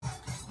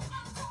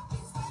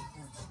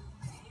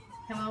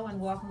Hello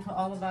and welcome to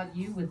All About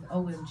You with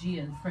OMG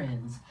and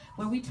Friends,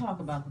 where we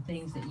talk about the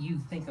things that you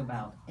think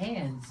about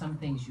and some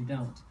things you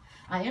don't.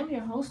 I am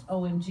your host,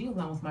 OMG,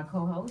 along with my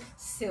co-host,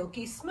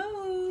 Silky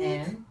Smooth.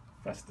 And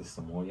Festus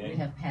Samoye. We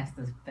have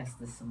Pastor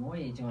Festus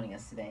Samoye joining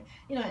us today.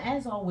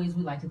 As always,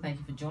 we'd like to thank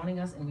you for joining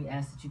us, and we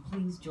ask that you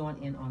please join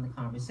in on the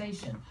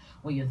conversation,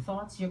 where your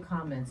thoughts, your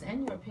comments,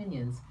 and your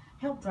opinions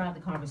help drive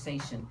the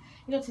conversation.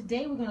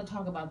 Today we're going to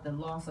talk about the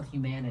loss of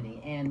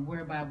humanity, and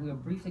whereby we are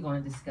briefly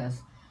going to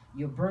discuss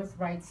your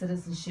birthright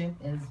citizenship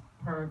as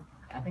per,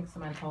 I think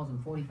somebody calls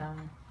them 45,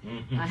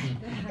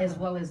 as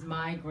well as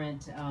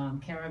migrant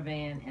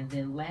caravan, and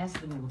then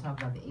lastly we will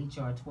talk about the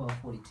HR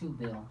 1242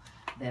 bill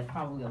that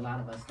probably a lot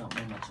of us don't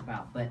know much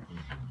about. But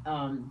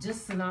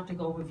just synoptic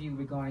overview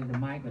regarding the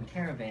migrant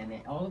caravan.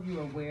 That all of you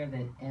are aware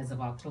that as of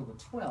October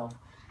 12th,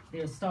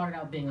 there started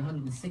out being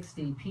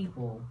 160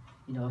 people,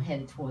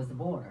 headed towards the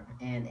border.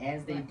 And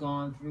as they've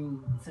gone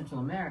through Central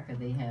America,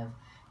 they have,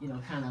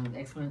 kind of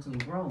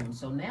exponentially grown.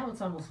 So now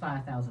it's almost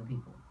 5,000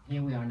 people.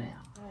 Here we are now.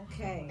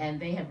 Okay. And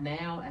they have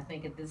now, I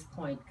think at this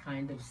point,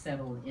 kind of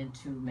settled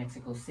into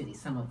Mexico City,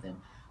 some of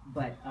them.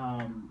 But,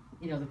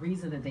 the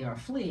reason that they are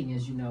fleeing,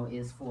 as you know,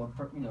 is for,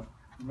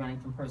 running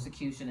from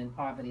persecution and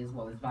poverty, as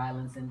well as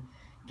violence and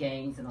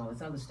gangs and all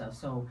this other stuff.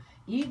 So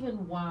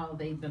even while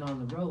they've been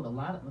on the road,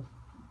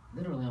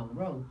 literally on the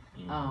road,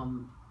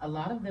 a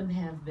lot of them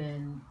have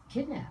been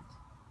kidnapped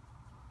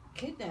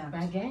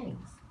by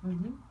gangs.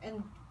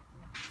 And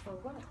for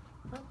what?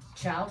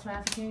 Child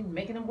trafficking,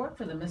 making them work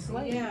for them as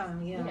slaves.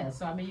 Yeah.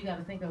 So you got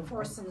to think of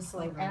forcing the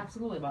slavery.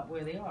 Absolutely, about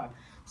where they are.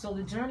 So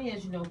the journey,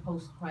 as you know,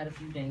 poses quite a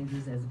few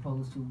dangers, as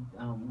opposed to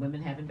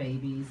women having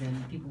babies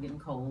and people getting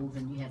colds,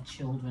 and you have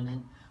children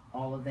and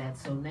all of that.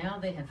 So now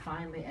they have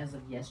finally, as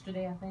of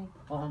yesterday, I think,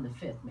 or on the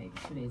 5th, maybe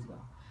 2 days ago,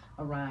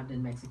 arrived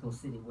in Mexico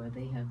City, where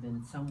they have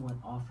been somewhat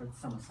offered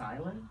some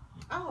asylum.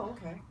 Oh,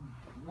 okay.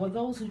 Well,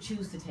 those who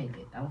choose to take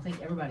it. I don't think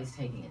everybody's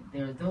taking it.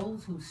 There are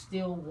those who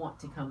still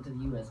want to come to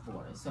the U.S.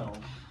 border. So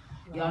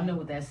y'all know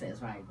what that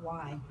says, right?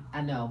 Why?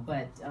 I know,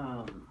 but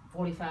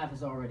 45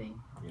 is already,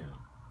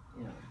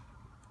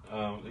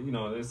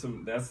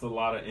 that's a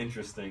lot of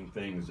interesting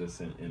things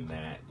just in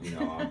that.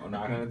 I'm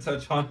not going to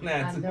touch on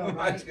that too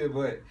much,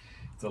 but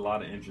it's a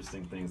lot of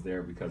interesting things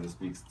there because it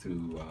speaks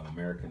to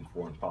American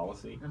foreign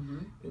policy.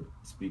 It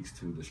speaks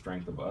to the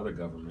strength of other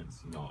governments.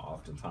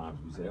 Oftentimes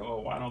we say,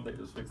 "Oh, why don't they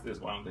just fix this?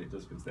 Why don't they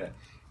just fix that?"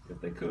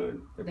 If they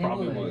could, they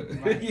probably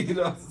would.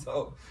 Right.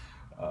 So.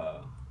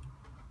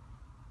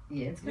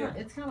 It's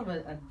kind of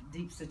a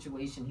deep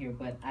situation here,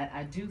 but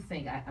I do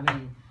think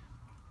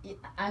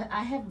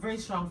I have very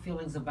strong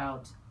feelings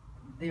about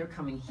their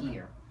coming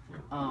here.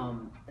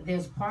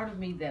 There's part of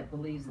me that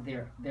believes that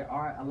there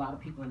are a lot of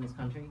people in this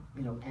country,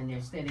 and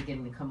they're steady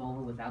getting to come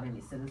over without any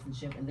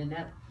citizenship, and then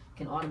that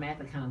can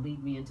automatically kind of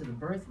lead me into the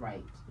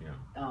birthright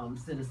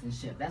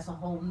citizenship. That's a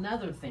whole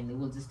nother thing that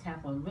we'll just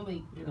tap on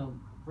really,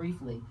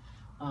 briefly,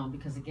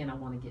 because again, I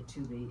want to get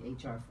to the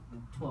HR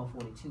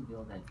 1242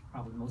 bill that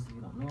probably most of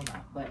you don't know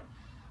about. But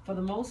for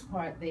the most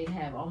part, they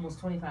have almost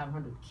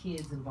 2,500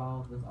 kids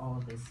involved with all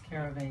of this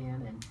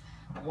caravan, and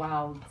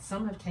while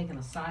some have taken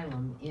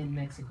asylum in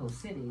Mexico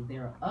City,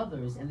 there are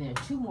others, and there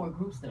are 2 more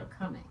groups that are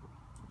coming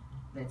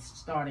that's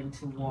starting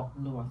to walk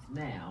north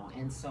now.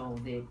 And so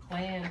they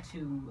plan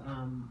to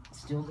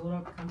still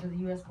come to the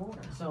U.S. border.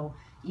 So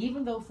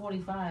even though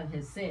 45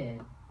 has said,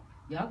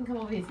 y'all can come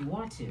over here if you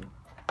want to,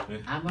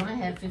 I'm going to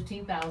have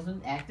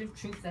 15,000 active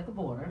troops at the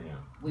border. Yeah.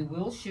 We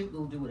will shoot.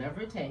 We'll do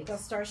whatever it takes. They'll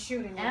start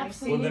shooting.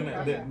 Absolutely.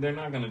 Well, then they're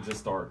not going to just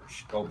start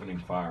opening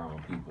fire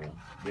on people.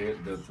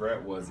 The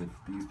threat was if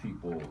these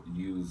people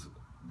use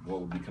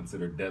what would be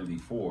considered deadly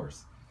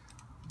force,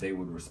 they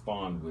would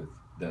respond with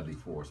deadly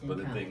force. But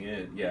the thing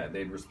is,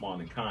 they'd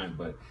respond in kind.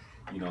 But,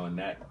 and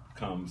that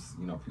comes,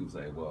 people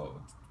say,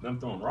 well, them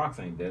throwing rocks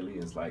ain't deadly.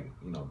 It's like,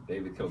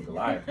 David killed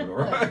Goliath with a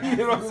rock. You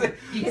know what I'm saying?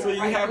 So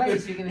you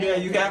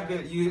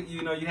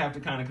have to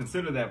kind of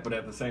consider that. But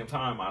at the same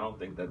time, I don't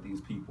think that these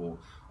people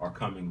are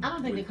coming. I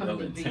don't think they're coming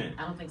with to intent.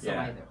 I don't think so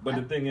either. But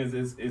the thing is,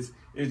 it's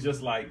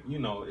just like,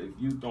 if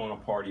you throwing a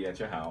party at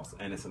your house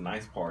and it's a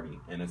nice party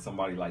and it's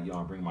somebody like, yo,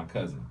 I bring my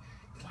cousin.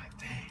 Like,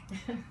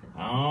 dang,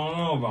 I don't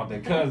know about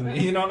that cousin.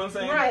 You know what I'm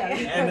saying?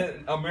 Right. And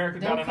then America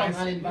got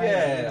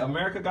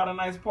a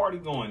nice party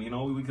going.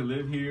 We could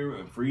live here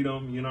in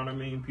freedom. You know what I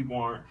mean? People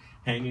aren't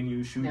hanging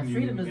you, shooting you.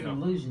 Freedom is an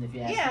illusion, if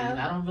you ask me.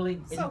 I don't really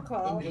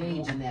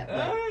engage in that.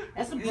 But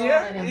that's a broad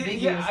and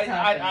ambiguous topic.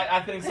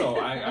 I think so.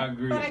 I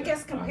agree. But I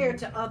guess compared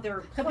to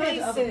other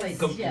places,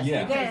 compared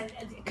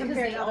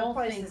to other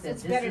places,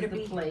 it's better to be.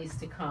 This is the place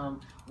to come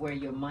where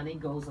your money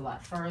goes a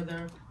lot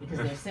further, because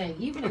they're saying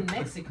even in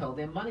Mexico,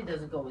 their money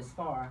doesn't go as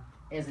far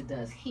as it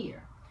does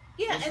here.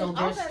 Yeah, and so all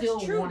they're that's still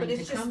true, wanting but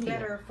it's to come just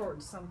better here. for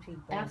some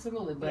people.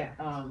 Absolutely, but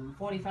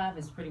 45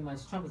 is pretty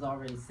much, Trump has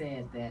already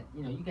said that,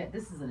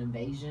 this is an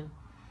invasion.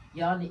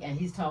 y'all need, and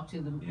he's talked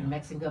to the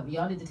Mexican government.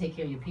 Y'all need to take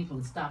care of your people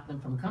and stop them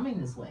from coming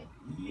this way.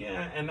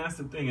 Yeah, and that's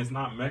the thing. It's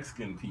not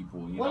Mexican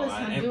people. It's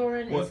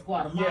Honduran, it's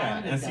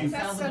Guatemala, it's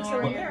that's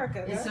Central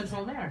America. It's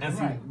Central America, and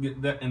right?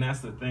 And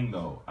that's the thing,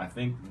 though. I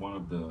think one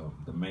of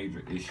the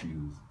major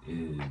issues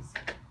is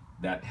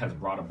that has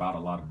brought about a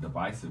lot of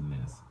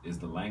divisiveness is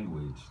the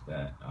language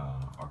that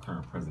our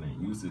current president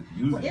uses.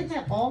 Well, isn't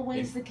that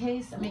always the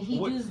case? I mean, he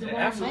used the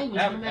wrong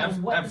language no matter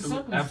what the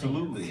circumstance.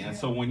 Absolutely. And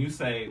so when you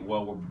say,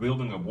 well, we're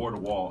building a border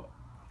wall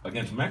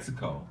against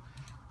Mexico,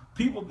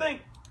 people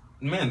think,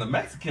 man, the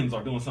Mexicans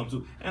are doing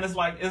something too. And it's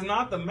like, it's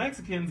not the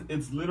Mexicans,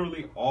 it's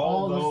literally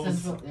all those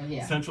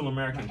Central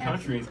American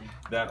countries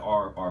that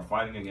are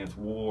fighting against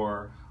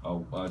war,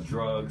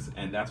 drugs,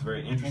 and that's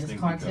very interesting. And this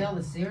cartel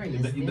is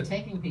serious. They're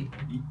taking people.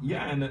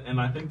 Yeah, and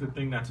I think the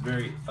thing that's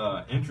very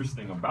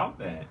interesting about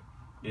that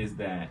is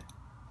that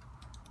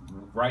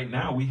right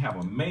now we have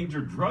a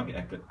major drug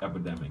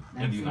epidemic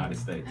in the United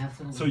States.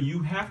 Absolutely. So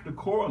you have to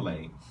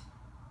correlate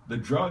the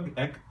drug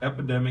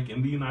epidemic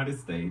in the United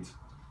States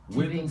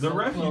with the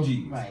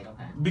refugees. Right,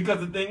 okay. Because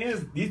the thing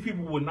is, these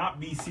people would not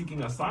be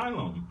seeking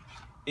asylum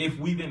if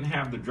we didn't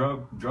have the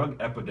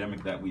drug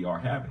epidemic that we are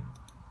having.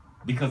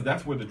 Because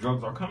that's where the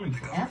drugs are coming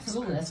from.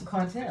 Absolutely, that's a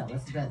cartel.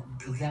 That's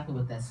exactly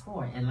what that's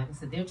for. And like I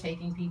said, they're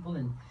taking people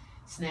and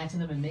snatching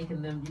them and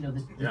making them,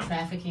 the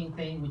trafficking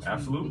thing, which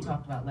we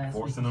talked about last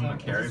week. Forcing them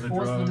to carry the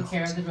drugs. Forcing them to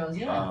carry the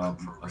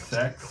drugs,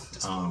 sex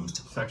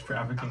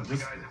trafficking,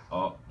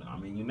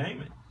 you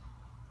name it.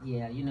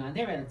 Yeah, and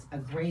they're at a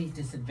grave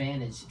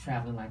disadvantage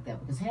traveling like that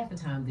because half the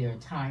time they're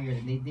tired.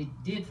 And they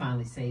did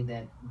finally say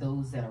that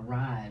those that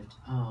arrived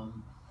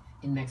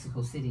in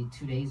Mexico City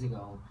 2 days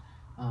ago,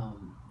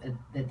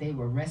 that they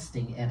were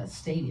resting at a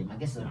stadium, I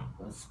guess a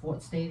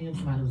sports stadium.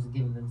 Somebody was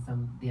giving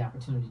them the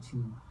opportunity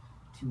to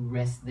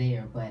rest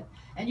there.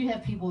 And you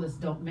have people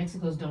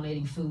Mexico's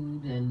donating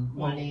food and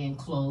money and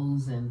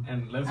clothes and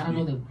let's I don't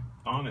know the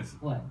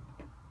honest. What?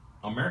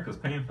 America's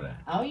paying for that.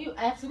 Oh, you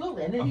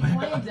absolutely, and then he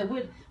claims that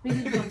we're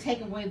going to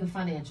take away the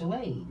financial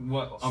aid.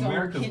 Well,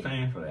 America's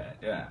paying for that,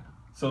 yeah.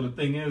 So the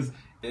thing is,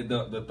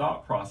 the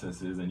thought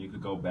process is, and you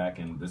could go back,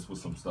 and this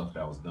was some stuff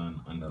that was done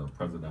under the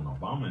President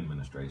Obama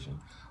administration.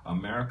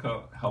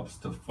 America helps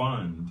to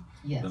fund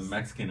the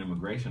Mexican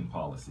immigration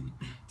policy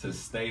to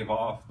stave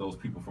off those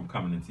people from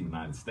coming into the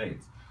United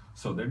States.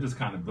 So they're just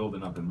kind of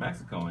building up in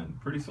Mexico, and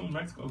pretty soon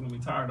Mexico's going to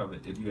be tired of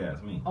it, if you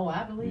ask me. Oh,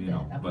 I believe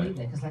that. I believe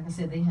that. Because like I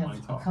said, they have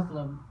a couple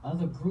of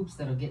other groups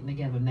that are getting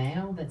together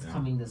now that's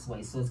coming this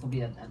way. So it's going to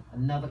be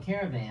another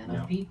caravan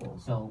of people.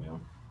 So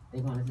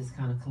they're going to just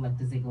kind of collect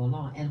as they go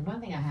along. And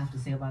one thing I have to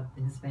say about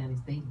the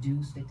Hispanics, they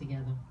do stick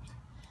together.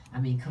 I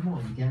mean, come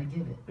on, you got to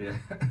give it. Yeah.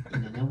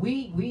 Now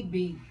we'd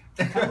be,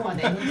 come on,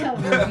 they would tell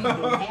me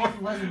half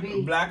of us would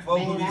be. Black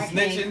folks would be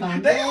snitching.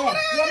 Right.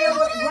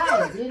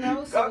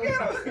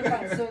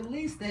 So at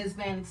least the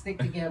Hispanics stick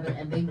together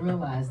and they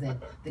realize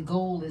that the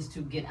goal is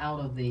to get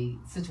out of the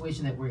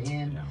situation that we're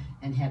in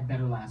and have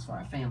better lives for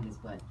our families.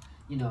 But,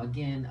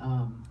 again,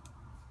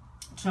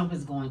 Trump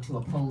is going to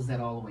oppose that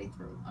all the way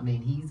through. I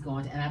mean, he's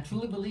going to, and I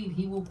truly believe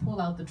he will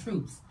pull out the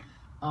troops.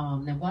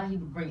 Now, why he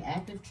would bring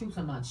active troops,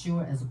 I'm not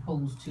sure, as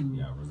opposed to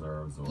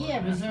reserves or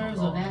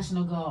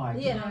National Guard.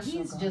 Yeah,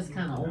 he's just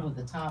kind of over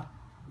the top.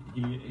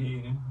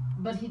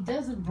 But he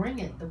doesn't bring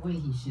it the way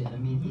he should. I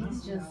mean,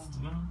 he's just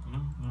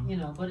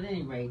But at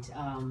any rate,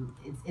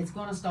 it's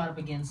going to start up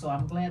again. So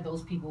I'm glad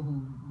those people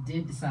who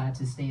did decide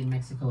to stay in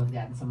Mexico have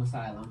gotten some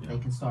asylum. They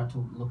can start to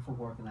look for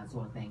work and that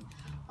sort of thing.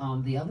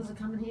 The others are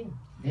coming here.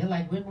 They're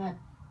like, we're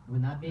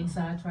not being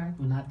sidetracked.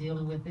 We're not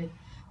dealing with it.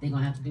 They're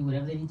gonna have to do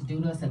whatever they need to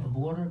do to us at the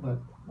border, but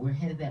we're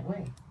headed that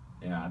way.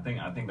 Yeah, I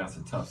think that's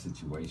a tough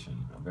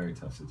situation, a very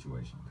tough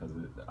situation, because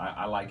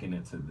I liken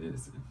it to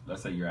this.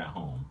 Let's say you're at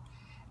home,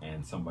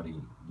 and somebody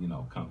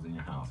comes in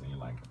your house, and you're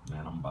like,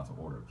 man, I'm about to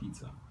order a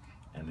pizza,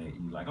 and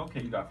you're like,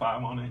 okay, you got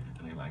 5 on it,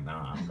 and they're like,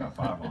 nah, I don't got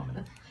 5 on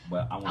it,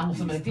 but I want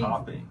these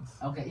toppings.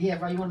 Okay, yeah,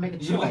 right. You want to make a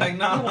choice. You're like,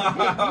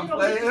 nah,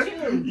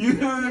 player, you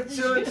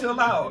chill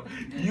out.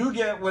 You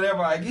get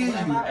whatever I give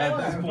you at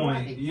this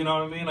point. Right. You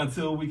know what I mean?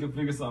 Until we can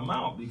figure something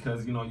out,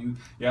 because you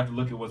have to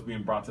look at what's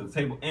being brought to the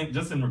table, and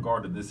just in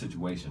regard to this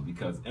situation,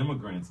 because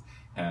immigrants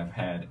have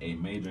had a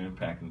major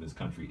impact in this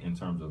country in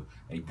terms of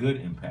a good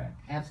impact.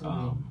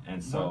 Absolutely.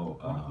 And so,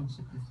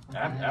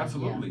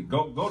 absolutely,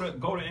 go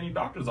to any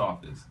doctor's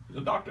office.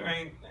 The doctor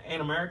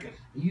ain't American.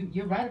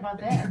 You're right about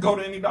that. Go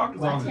to any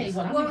doctor's office.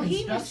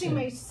 She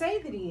may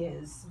say that he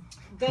is.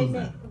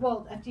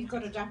 If you go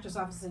to a doctor's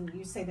office and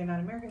you say they're not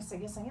American, say,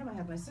 yes, I am. I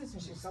have my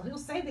citizenship. So he'll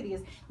say that he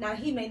is. Now,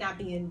 he may not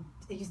be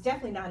he's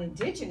definitely not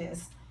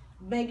indigenous.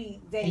 Maybe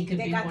they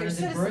got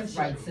their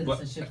birthright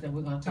citizenship that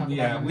we're going to talk about.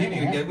 Yeah, we need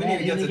to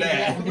get to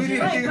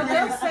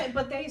that.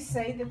 But they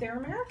say that they're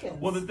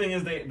Americans. Well, the thing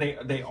is,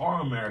 they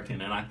are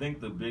American, and I think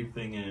the big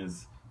thing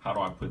is, how do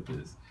I put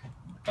this?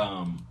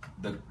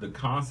 The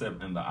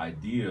concept and the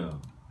idea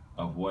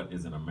of what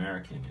is an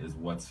American is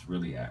what's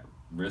really at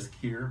risk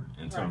here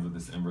in terms of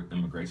this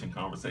immigration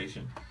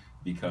conversation,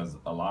 because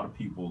a lot of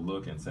people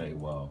look and say,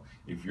 well,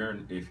 if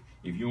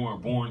you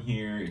weren't born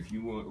here, if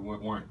you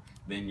weren't,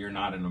 then you're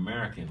not an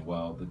American.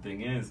 Well, the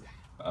thing is,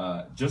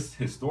 just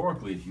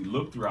historically, if you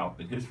look throughout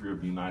the history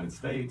of the United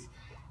States,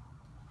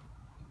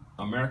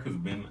 America's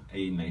been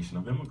a nation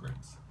of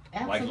immigrants.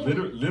 Absolutely.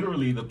 Like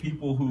literally, the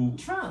people who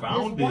Trump,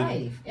 founded, his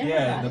wife, yeah, the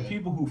everybody.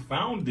 people who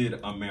founded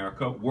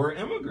America were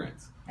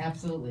immigrants.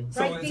 Absolutely.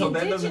 Right, the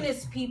that doesn't-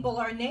 indigenous people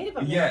are Native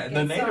Americans. Yeah,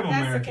 the Native so if that's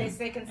Americans. the case,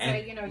 they can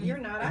say, you know, you're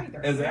not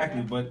either.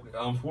 Exactly, but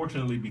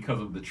unfortunately, because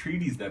of the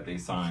treaties that they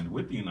signed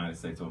with the United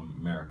States of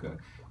America,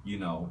 you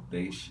know,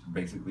 they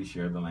basically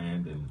share the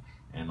land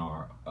and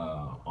are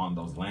on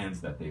those lands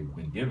that they've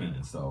been given,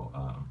 and so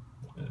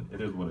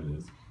it is what it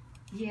is.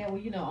 Yeah, well,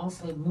 you know,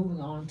 also moving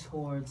on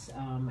towards,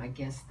 I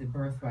guess, the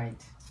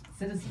birthright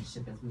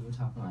citizenship, as we were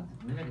talking about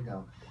a minute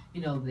ago. You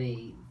know,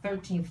 the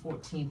 13th,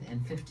 14th,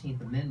 and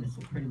 15th Amendments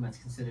were pretty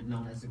much considered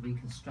known as the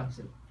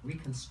Reconstruction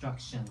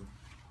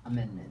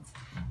Amendments.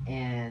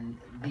 And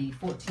the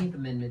 14th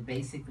Amendment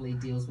basically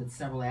deals with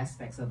several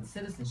aspects of the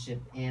citizenship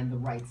and the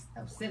rights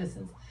of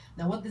citizens.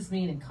 Now, what this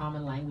means in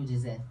common language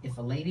is that if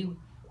a lady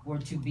were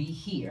to be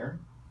here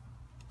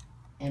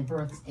and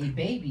births a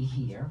baby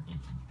here,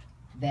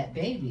 that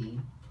baby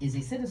is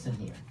a citizen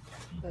here.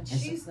 But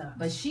And she's not.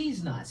 But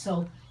she's not.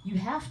 So you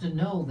have to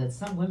know that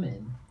some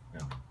women,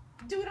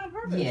 Do it on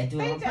purpose. yeah, do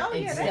it on Oh,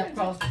 yeah, step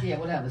cross, yeah,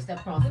 whatever, step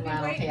cross the Let me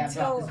line. wait Okay, I dropped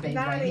until this baby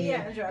 9 right here,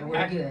 a.m. and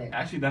we're good.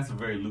 Actually, that's a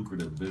very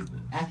lucrative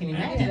business. I can And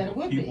imagine that it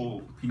would be.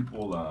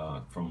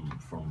 people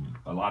from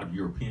a lot of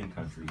European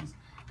countries,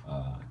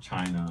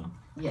 China,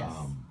 Yes.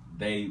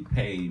 they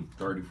pay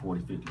 $30,000,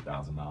 $40,000,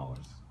 $50,000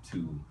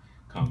 to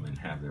come and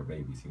have their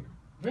babies here.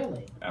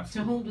 Really?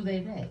 Absolutely. To whom do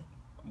they pay?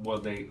 Well,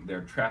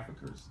 they're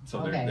traffickers.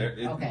 So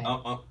Okay, okay.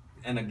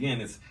 And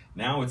again, it's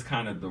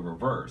kind of the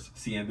reverse.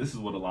 See, and this is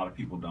what a lot of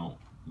people don't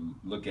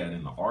look at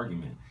in the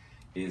argument,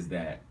 is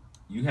that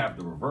you have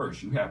the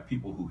reverse. You have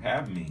people who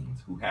have means,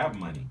 who have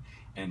money,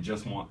 and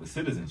just want the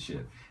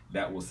citizenship,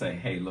 that will say,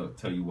 hey, look,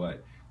 tell you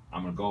what,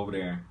 I'm going to go over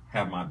there,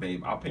 have my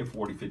baby. I'll pay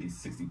 $40,000,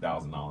 $50,000,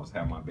 $60,000,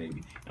 have my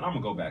baby, and I'm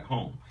going to go back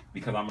home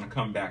because I'm going to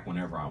come back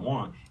whenever I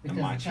want. Because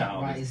and my the child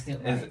child right is still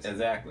right.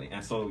 Exactly.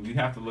 And so you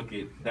have to look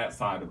at that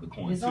side of the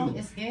coin too.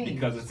 It's game.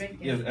 Because it's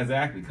Straight game.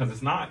 exactly, because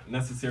it's not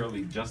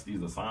necessarily just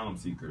these asylum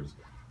seekers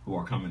who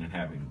are coming and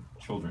having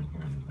children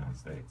here in the United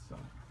States. So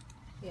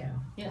Yeah.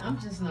 Yeah, I'm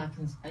just not,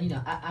 you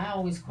know, I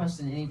always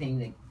question anything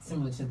that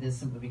similar to this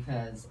simply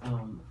because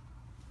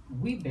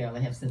we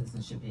barely have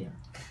citizenship here.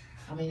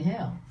 I mean,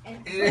 hell.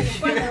 And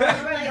technically,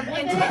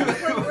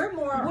 we're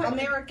more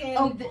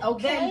American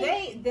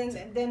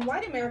than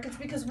white Americans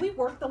because we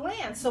work the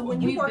land. So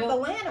when you work the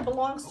land, it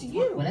belongs to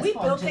you. Well, we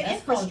built the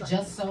that's called infrastructure.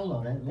 just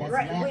solo. That's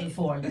Right, Latin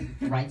for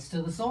rights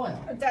to the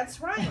soil. That's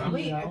right.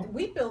 You know?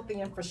 We built the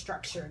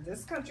infrastructure.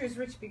 This country is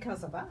rich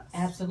because of us.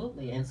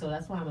 Absolutely, and so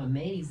that's why I'm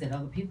amazed that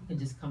other people can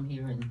just come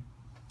here and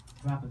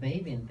drop a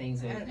baby and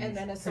things are And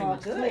then it's pretty all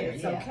much good. clear,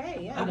 It's yeah.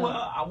 okay. Yeah.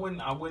 well, I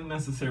wouldn't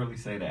necessarily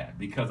say that,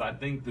 because I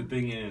think the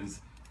thing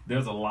is,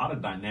 there's a lot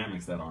of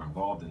dynamics that are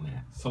involved in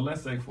that. So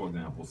let's say, for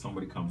example,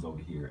 somebody comes over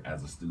here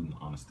as a student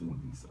on a student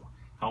visa.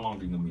 How long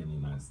are you going to be in the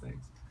United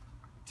States?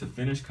 To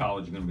finish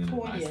college, you're going to be in the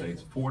 4 United years.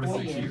 States 4 to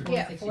 6 years.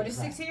 Yeah, 6 4 to years,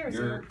 6 years.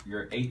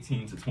 You're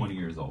 18 to 20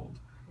 years old.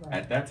 Right.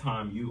 At that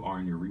time, you are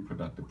in your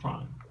reproductive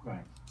prime.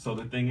 Right. So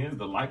the thing is,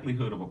 the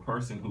likelihood of a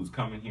person who's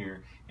coming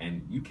here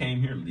and you came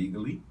here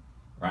legally,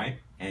 right?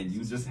 And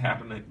you just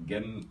happen to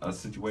get in a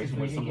situation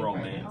with some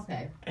romance,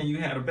 Okay. and you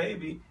had a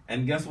baby,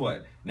 and guess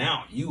what?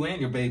 Now you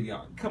and your baby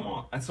are, come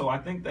on. And so I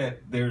think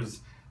that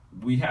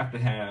we have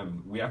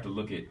to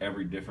look at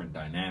every different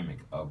dynamic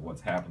of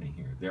what's happening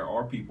here. There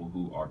are people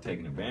who are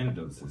taking advantage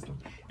of the system,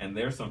 and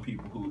there's some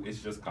people who it's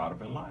just caught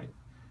up in life,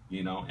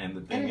 you know. And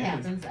the thing And it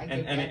is, happens. I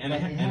get that, but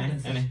it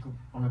happens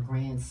on a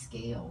grand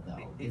scale, though.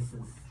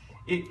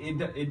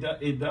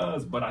 It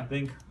does, but I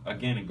think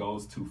again it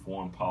goes to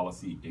foreign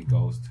policy. It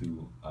goes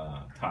to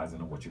ties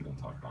into what you're going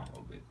to talk about a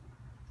little bit.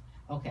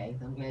 Okay,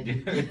 I'm glad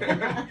you.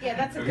 Yeah,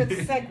 that's a good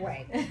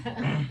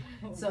segue.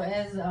 So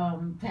as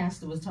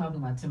Pastor was talking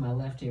about to my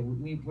left here,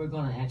 we're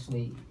going to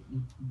actually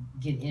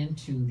get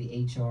into the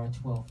HR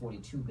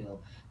 1242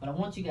 bill. But I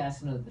want you guys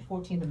to know that the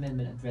 14th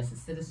Amendment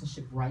addresses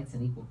citizenship rights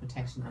and equal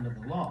protection under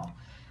the law.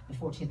 The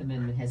 14th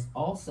Amendment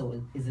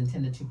is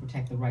intended to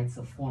protect the rights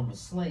of former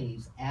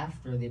slaves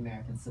after the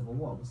American Civil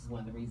War, which is one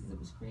of the reasons it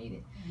was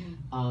created.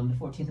 Mm-hmm. The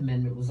 14th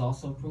Amendment was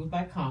also approved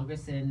by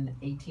Congress in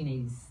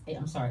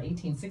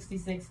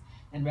 1866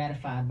 and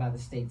ratified by the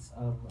states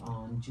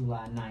on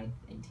July 9th,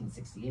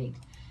 1868.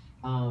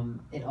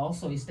 It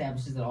also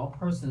establishes that all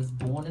persons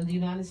born in the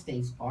United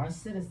States are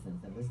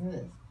citizens. Now listen to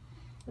this.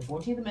 The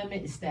 14th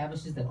Amendment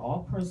establishes that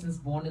all persons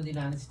born in the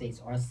United States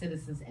are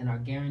citizens and are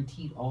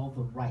guaranteed all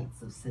the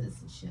rights of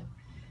citizenship.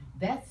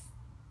 That's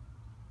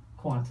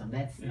quantum.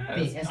 That's Yeah,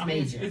 big. That's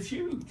major. It's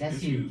huge. That's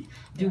It's huge.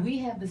 Do we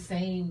have the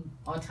same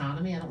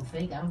autonomy? I don't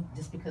think.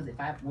 Just because if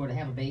I were to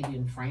have a baby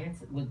in France,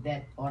 would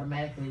that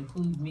automatically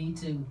include me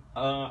to?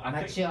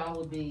 My child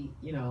would be,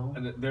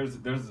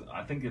 There's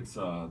I think it's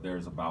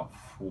there's about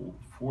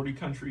 40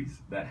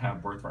 countries that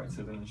have birthright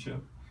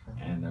citizenship,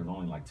 and there's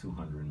only like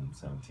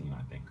 217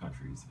 I think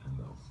countries in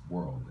the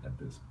world at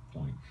this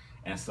point,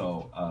 and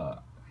so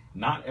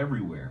not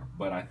everywhere,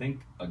 but I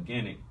think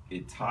again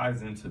it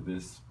ties into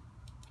this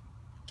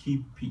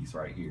key piece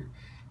right here,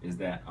 is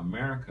that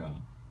America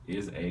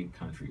is a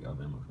country of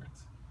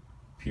immigrants.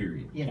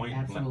 Period. Yeah,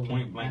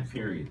 Point blank.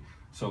 Period.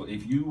 So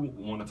if you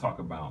want to talk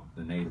about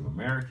the Native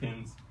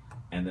Americans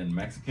and then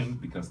Mexicans,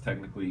 because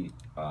technically,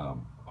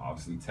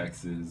 obviously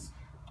Texas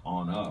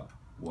on up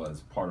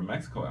was part of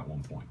Mexico at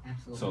one point.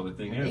 Absolutely. So the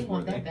thing they is,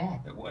 want that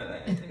back. Well,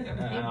 that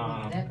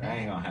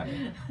ain't gonna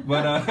happen.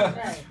 But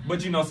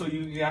but so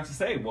you have to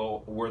say,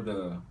 well, were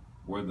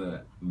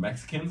the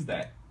Mexicans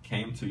that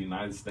came to the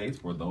United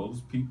States, were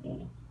those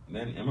people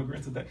then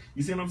immigrants at that?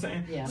 You see what I'm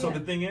saying? Yeah. So the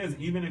thing is,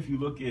 even if you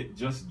look at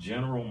just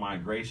general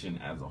migration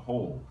as a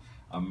whole,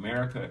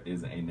 America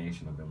is a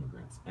nation of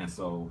immigrants, and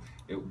so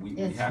we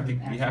have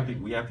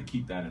to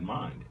keep that in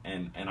mind.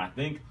 And I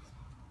think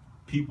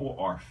people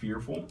are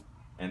fearful,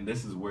 and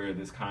this is where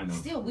this kind of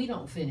still we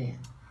don't fit in.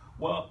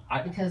 Well,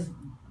 because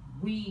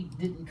we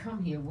didn't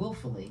come here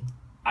willfully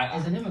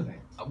as an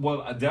immigrant.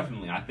 Well,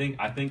 definitely. I think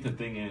the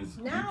thing is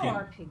now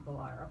our people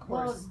are, of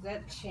course,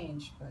 that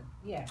changed, but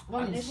yeah.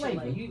 Well,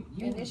 initially, you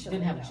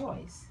didn't have a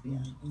choice.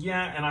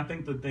 Yeah, and I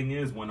think the thing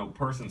is, when a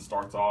person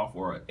starts off,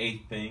 or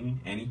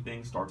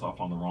anything starts off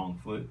on the wrong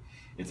foot,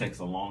 it takes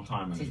a long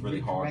time, and it's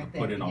really hard to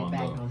put it on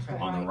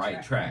the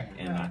right track.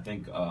 And I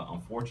think,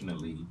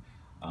 unfortunately,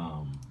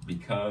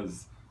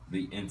 because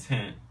the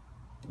intent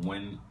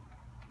when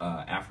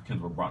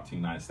Africans were brought to the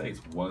United States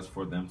was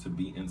for them to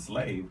be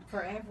enslaved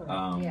forever.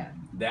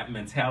 That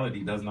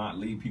mentality does not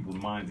leave people's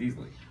minds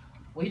easily.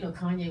 Well,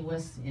 Kanye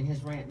West in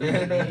his rant,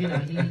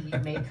 he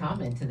made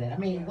comment to that. I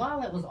mean,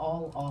 while it was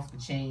all off the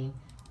chain,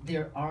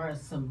 there are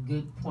some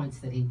good points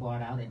that he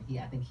brought out, and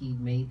I think he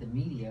made the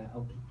media.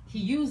 He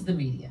used the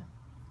media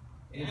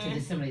to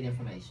disseminate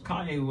information.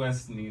 Kanye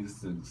West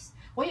needs to.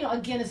 Well,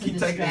 again, it's a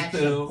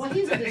distraction. Well,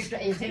 he's a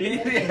distraction.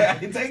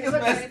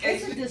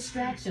 It's a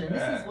distraction, and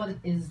this is what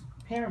is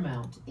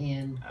paramount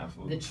in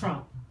the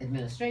Trump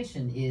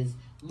administration is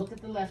look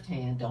at the left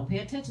hand, don't pay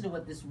attention to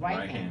what this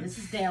right hand. This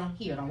is down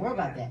here, don't worry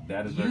about that.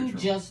 That is you very true.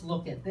 Just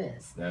look at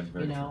this. That's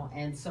very true.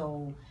 And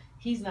so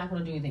he's not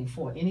going to do anything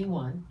for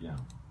anyone. Yeah.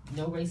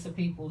 No race of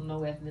people, no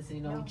ethnicity,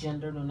 no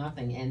gender, no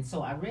nothing. And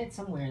so I read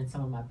somewhere in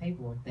some of my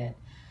paperwork that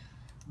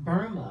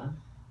Burma,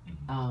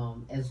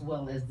 as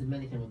well as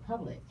Dominican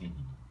Republic,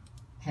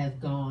 have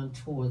gone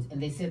towards, and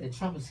they said that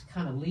Trump is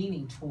kind of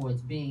leaning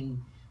towards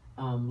being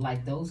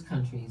like those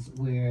countries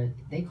where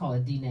they call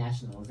it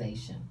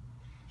denationalization.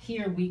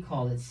 Here we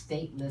call it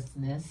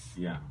statelessness.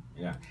 Yeah.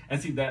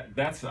 And see,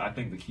 that's I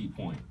think the key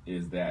point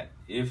is that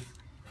if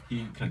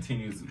he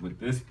continues with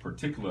this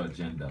particular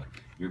agenda,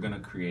 you're going to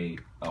create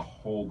a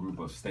whole group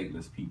of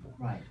stateless people.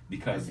 Right.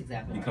 Because that's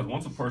exactly because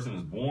once a person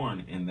is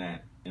born in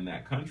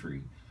that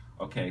country,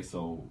 okay,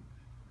 so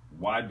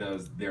why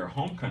does their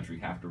home country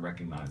have to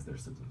recognize their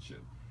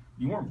citizenship?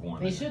 You weren't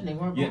born. They shouldn't. They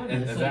weren't born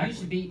there. Exactly. So you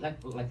should be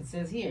like it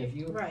says here. If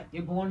you're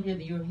born here,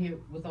 you're here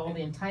with all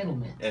the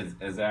entitlement.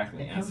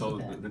 Exactly. And so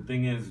the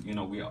thing is,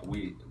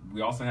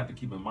 we also have to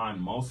keep in mind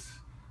most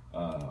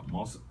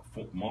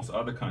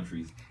other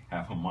countries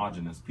have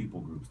homogenous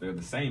people groups. They're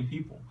the same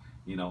people.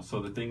 So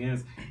the thing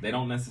is, they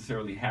don't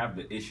necessarily have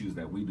the issues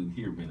that we do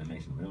here, being a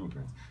nation of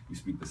immigrants. You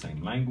speak the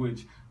same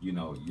language.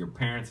 Your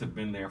parents have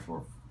been there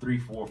for 3,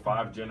 4,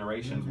 5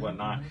 generations,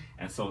 whatnot.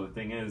 And so the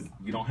thing is,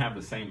 you don't have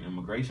the same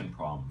immigration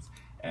problems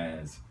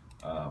as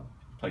a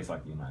place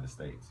like the United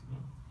States.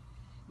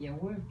 Yeah,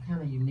 we're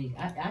kind of unique.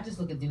 I just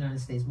look at the United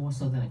States more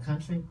so than a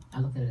country. I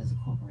look at it as a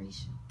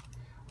corporation.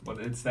 But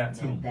it's that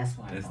too. That's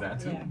why it's that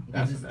too. Yeah.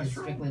 Because it's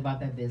strictly about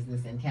that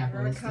business and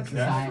capitalistic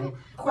society.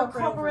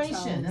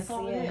 Corporation. That's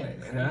all it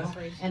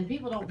is. And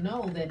people don't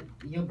know that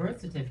your birth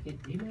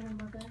certificate. Do you know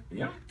about that?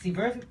 Yeah. See,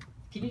 birth.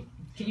 Can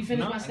you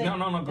finish my statement?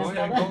 No. Go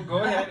ahead. Go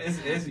ahead.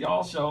 It's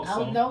y'all show.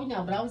 So. No.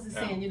 But I was just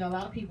saying. A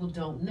lot of people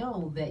don't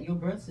know that your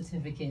birth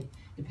certificate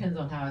depends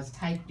on how it's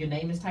typed. Your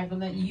name is typed on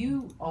that.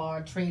 You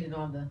are traded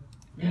on the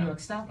New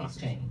York Stock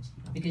Exchange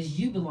because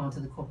you belong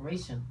to the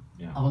corporation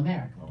of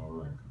America.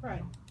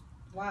 Right.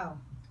 Wow.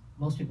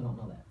 Most people don't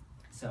know that.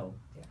 So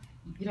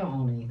you don't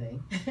own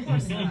anything.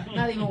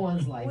 Not even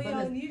one's life. We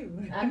own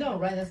you. I know,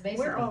 right? That's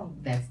basically we're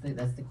owned. That's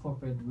the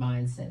corporate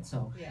mindset.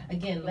 So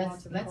again,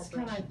 let's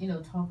kind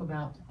of talk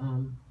about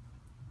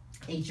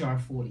HR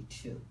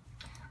 42.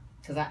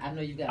 Because I know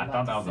you got. I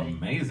thought that was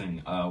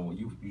amazing. When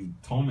you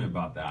told me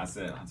about that, I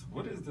said,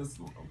 "What is this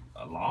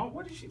law?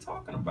 What is she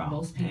talking about?"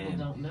 Most people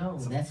don't know.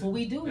 That's what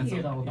we do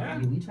here, though. Yeah.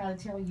 We try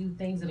to tell you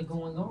things that are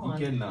going on. We're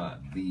getting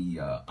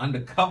the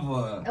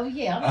undercover. Oh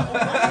yeah,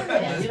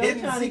 I'm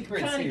hidden trying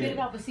secrets to here. get it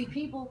out. But see,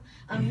 people,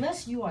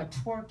 unless you are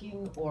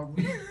twerking or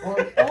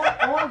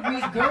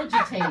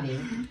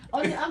regurgitating.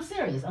 Oh yeah, I'm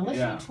serious. Unless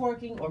you're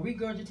twerking or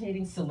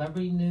regurgitating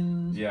celebrity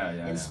news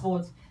and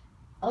sports.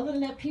 Other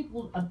than that,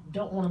 people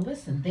don't want to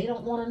listen. They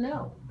don't want to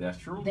know. That's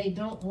true. They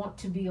don't want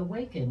to be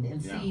awakened.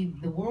 And see,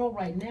 the world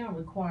right now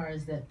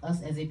requires that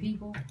us as a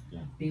people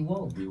be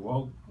woke. Be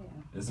woke. Yeah.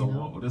 It's a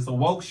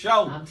woke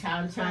show. I'm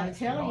trying to tell you,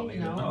 trying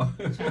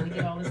to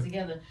get all this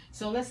together.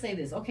 So let's say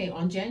this. Okay,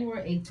 on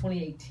January 8,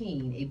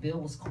 2018, a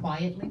bill was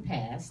quietly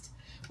passed,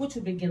 which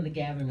would begin the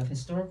gathering of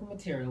historical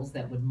materials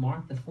that would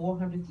mark the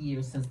 400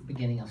 years since the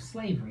beginning of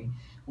slavery,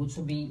 which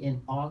will be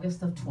in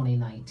August of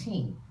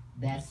 2019.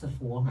 That's the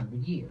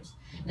 400 years.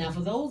 Now, for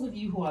those of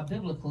you who are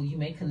biblical, you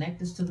may connect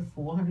this to the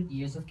 400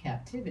 years of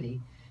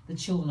captivity the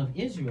children of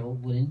Israel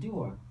would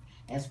endure,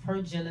 as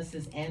per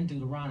Genesis and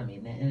Deuteronomy,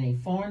 in a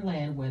foreign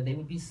land where they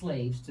would be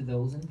slaves to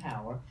those in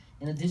power.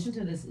 In addition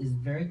to this, it is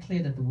very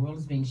clear that the world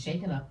is being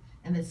shaken up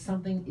and that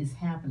something is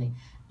happening.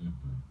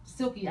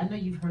 Silky, I know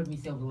you've heard me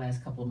say over the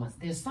last couple of months,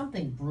 there's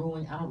something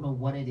brewing. I don't know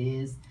what it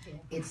is.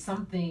 It's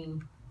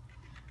something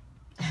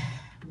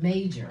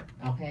major,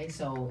 okay?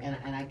 So,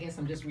 and I guess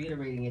I'm just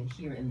reiterating it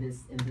here in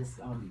this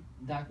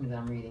document that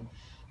I'm reading,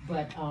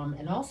 but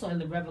and also in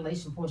the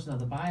Revelation portion of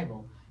the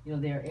Bible,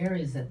 there are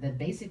areas that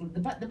basically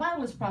the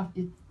Bible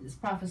is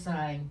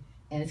prophesying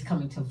and it's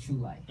coming to true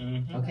life.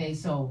 Okay,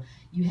 so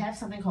you have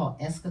something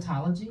called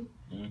eschatology.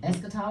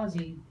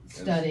 Eschatology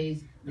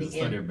studies the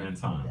study of end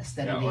time.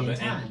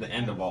 The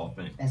end of all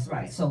things. That's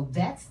right. So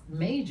that's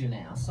major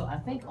now. So I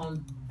think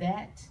on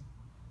that,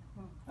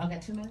 I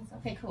got 2 minutes.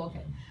 Okay, cool.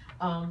 Okay.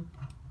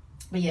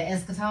 But yeah,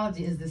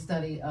 eschatology is the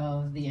study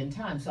of the end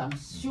time. So I'm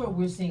sure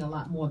we're seeing a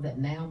lot more of that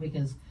now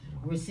because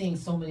we're seeing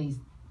so many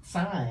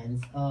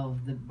signs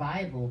of the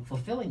Bible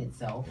fulfilling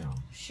itself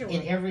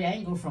in every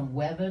angle, from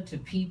weather to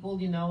people,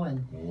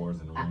 and wars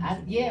and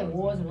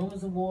wars and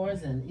rumors of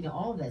wars and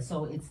all of that.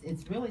 So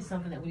it's really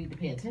something that we need to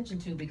pay attention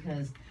to,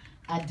 because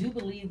I do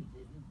believe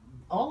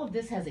all of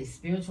this has a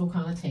spiritual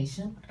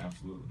connotation.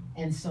 Absolutely.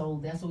 And so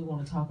that's what we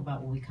want to talk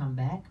about when we come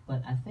back.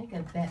 But I think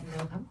at that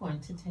note, I'm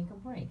going to take a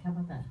break. How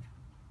about that?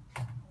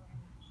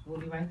 We'll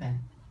be right back.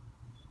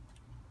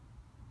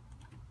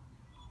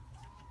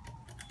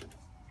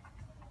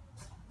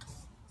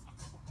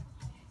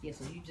 Yeah,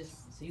 so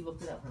you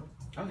looked it up, huh?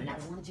 Oh, and I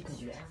wanted you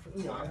because you're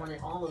African. I wanted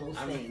all of those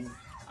things.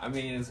 I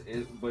mean, it's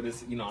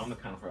I'm the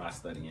kind of person I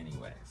study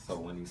anyway. So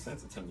when you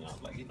sent it to me, I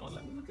was like,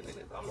 let me look at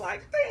it. I'm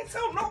like, they ain't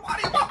tell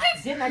nobody about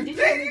this.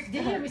 Did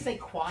you hear me say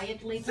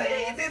quietly?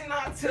 They did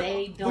not tell.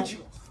 They don't.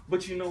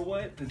 But you know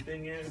what? The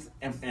thing is,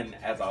 and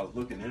as I was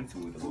looking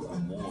into it a little bit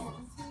more,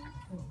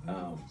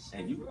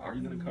 and are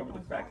you going to cover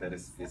the fact that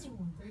it's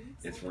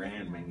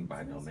ran mainly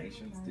by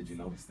donations? Did you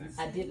notice that?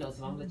 I did notice,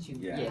 so I'm gonna let you.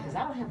 Yeah, because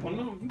I don't have. Well,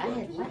 no, I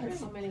had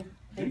so many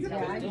things that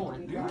I was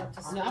doing. No, I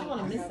don't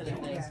want to miss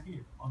anything.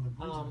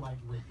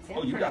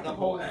 You got the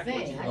whole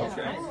thing. I got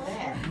that.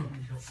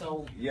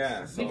 So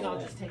yeah, we can all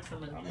just take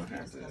some of that.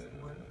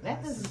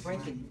 That doesn't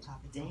break it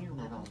down,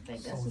 I don't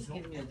think. That's just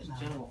giving you a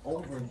general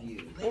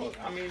overview. Well,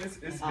 I mean, it's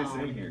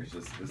in here.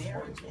 It's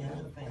hard to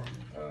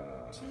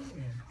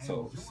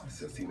so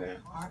see that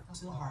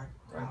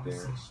right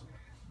there.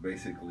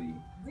 Basically,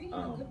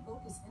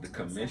 the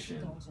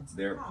commission,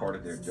 their part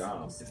of their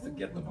job is to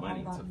get the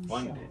money to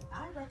fund it.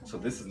 So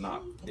this is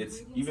not,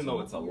 even though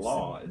it's a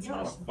law, it's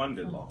not a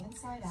funded law.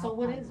 So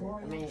what is it?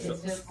 I mean, it's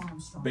just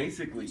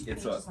basically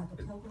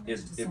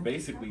it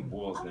basically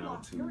boils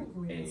down to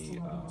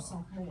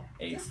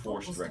a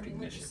forced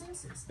recognition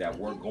that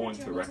we're going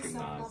to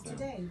recognize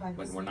them,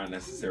 but we're not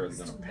necessarily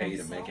going to pay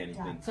to make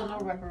anything. So no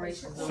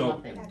reparations. So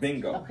nothing.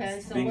 Bingo.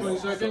 Okay. So bingo.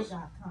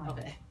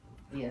 Okay.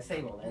 Yeah,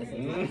 say all that.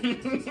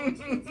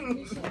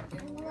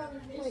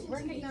 Wait,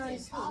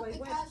 recognize who? Wait,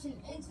 what?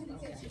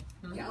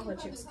 Yeah, I'll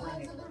let you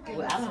explain it.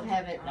 Well, I don't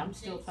have it. I'm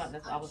still trying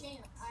to. I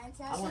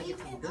want to get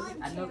to the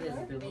biblical. I know there's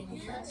a biblical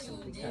fact too,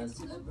 because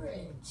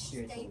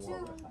spiritual war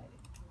we're fighting.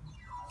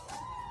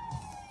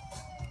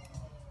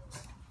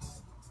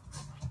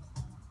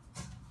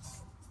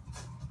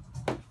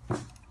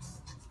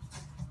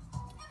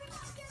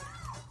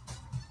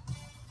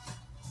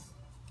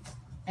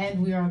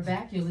 And we are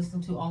back. You're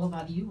listening to All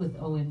About You with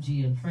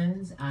OMG and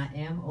Friends. I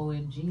am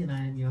OMG and I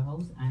am your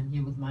host. I'm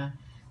here with my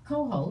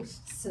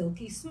co-host,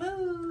 Silky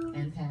Smooth,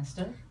 and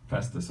Pastor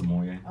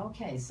Samoye.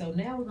 Okay, so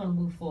now we're going to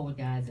move forward,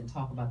 guys, and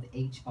talk about the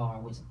HR,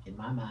 which in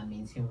my mind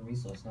means Human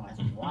Resource. No, I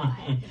think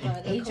why.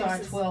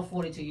 HR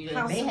 1242. You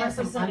know, they have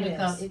some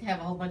undercover. It have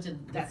a whole bunch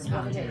of different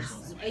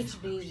connotations.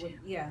 HB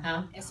would,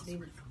 Huh?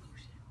 SB.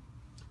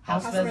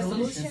 House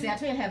resolution. See, I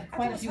tell you, I have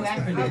quite a few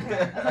acronyms.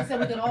 As I said,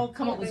 we could all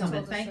come up with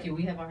something. Thank you.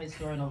 We have our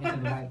historian over to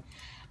the right.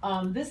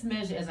 This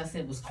measure, as I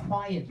said, was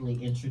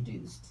quietly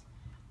introduced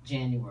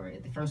January,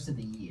 at the first of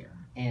the year.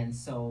 And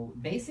so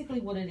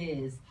basically what it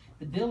is,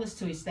 the bill is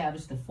to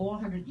establish the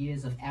 400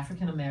 Years of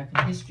African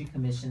American History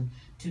Commission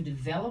to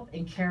develop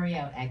and carry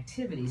out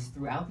activities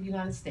throughout the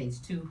United States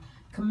to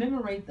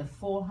commemorate the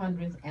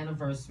 400th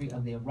anniversary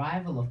of the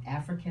arrival of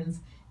Africans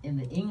in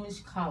the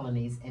English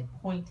colonies at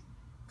Point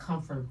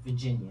Comfort,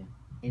 Virginia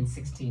in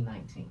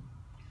 1619.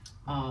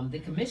 The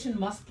commission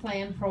must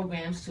plan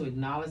programs to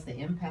acknowledge the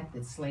impact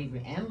that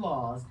slavery and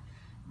laws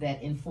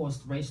that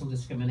enforced racial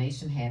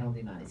discrimination had on the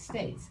United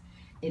States.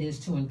 It is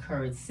to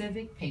encourage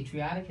civic,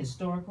 patriotic,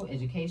 historical,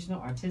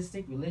 educational,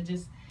 artistic,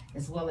 religious,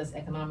 as well as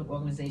economic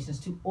organizations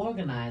to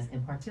organize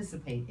and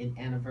participate in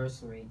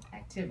anniversary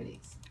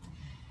activities.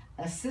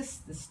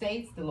 Assist the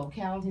states, the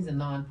localities,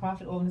 and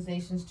nonprofit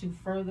organizations to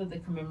further the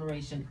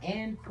commemoration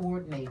and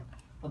coordinate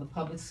for the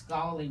public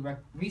scholarly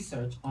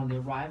research on the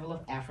arrival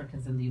of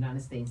Africans in the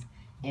United States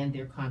and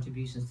their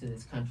contributions to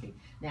this country.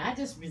 Now, I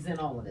just present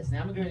all of this.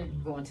 Now, I'm going to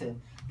go into,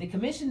 the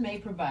commission may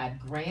provide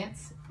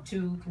grants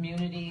to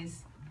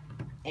communities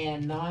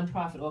and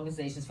nonprofit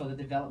organizations for the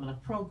development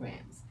of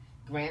programs,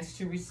 grants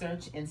to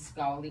research and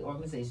scholarly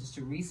organizations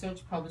to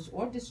research, publish,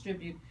 or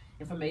distribute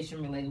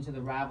information relating to the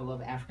arrival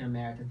of African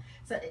Americans.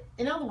 So,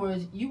 in other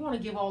words, you want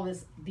to give all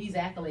these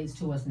accolades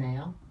to us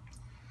now?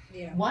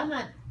 Yeah. Why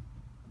not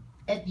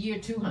at year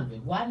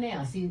 200? Why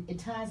now? See, it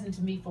ties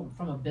into me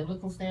from a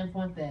biblical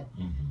standpoint that,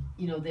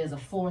 you know, there's a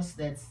force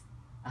that's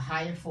a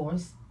higher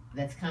force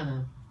that's kind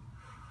of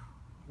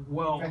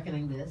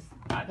reckoning this.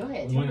 Go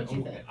ahead, tell me what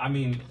you think. I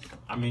mean,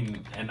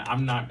 and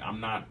I'm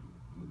not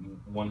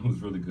one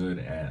who's really good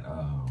at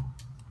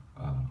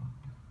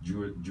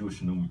Jewish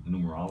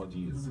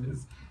numerology.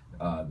 Is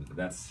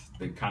that's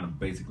they kind of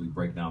basically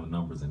break down the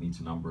numbers, and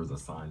each number is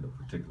assigned a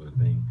particular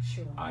thing.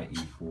 Sure. I.e.,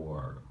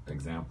 for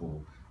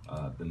example,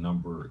 the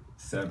number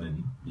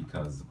 7,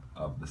 because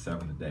of the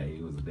 7th day,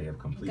 it was a day of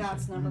completion.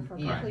 God's number for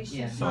completion.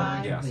 Yeah. So,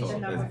 5, yeah, so the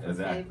number for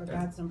that, favor,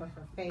 God's number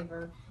for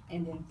favor,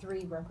 and then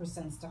 3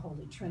 represents the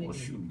Holy Trinity. Well,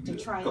 shoot, the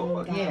yeah. triune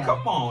God. Yeah.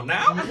 Come on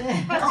now,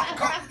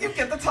 come, you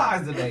get the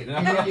ties today.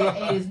 And then year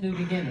 8 is new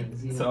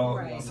beginnings. You know?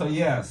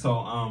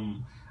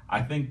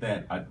 I think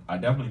that I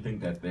definitely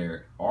think that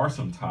there are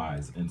some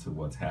ties into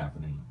what's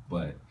happening,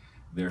 but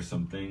there's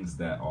some things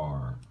that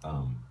are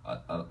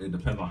it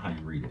depends on how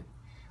you read it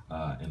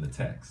in the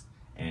text.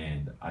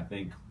 And I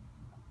think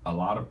a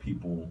lot of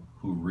people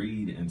who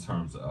read in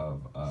terms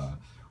of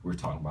we're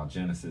talking about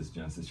Genesis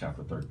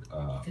chapter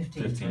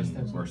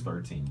 15 verse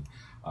 13,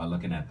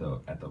 looking at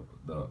the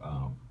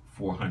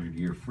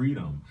 400-year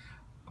freedom,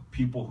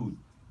 people who,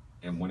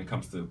 and when it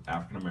comes to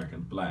African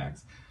American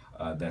blacks,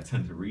 that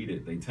tend to read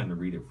it, they tend to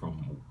read it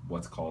from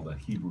what's called a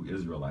Hebrew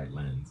Israelite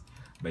lens,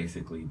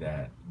 basically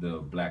that the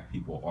black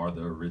people are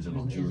the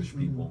original Jewish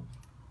people,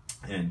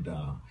 and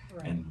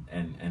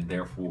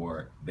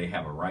therefore they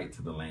have a right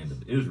to the land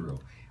of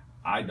Israel.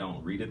 I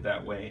don't read it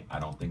that way.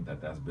 I don't think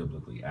that that's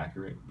biblically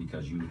accurate,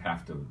 because you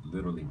have to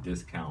literally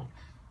discount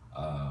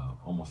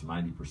almost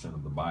 90%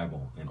 of the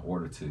Bible in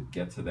order to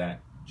get to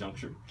that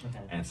juncture. Okay.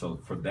 And so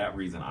for that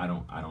reason, I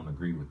don't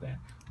agree with that.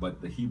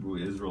 But the Hebrew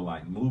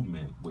Israelite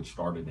movement, which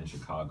started in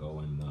Chicago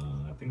in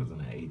I think it was in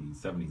the 80s,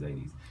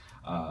 70s,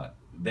 80s,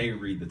 they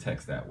read the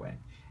text that way.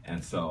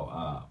 And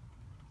so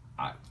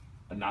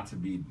not to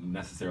be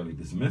necessarily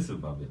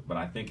dismissive of it, but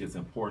I think it's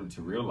important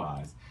to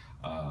realize,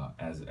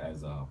 as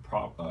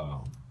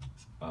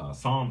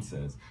Psalm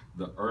says,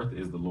 the earth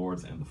is the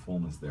Lord's and the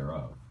fullness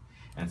thereof.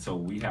 And so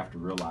we have to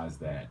realize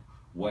that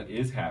what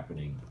is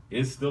happening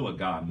is still a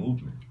God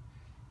movement,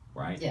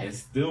 right? Yes. It's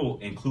still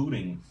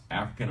including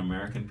African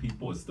American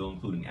people, it's still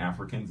including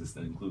Africans, it's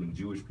still including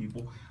Jewish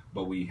people,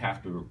 but we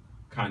have to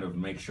kind of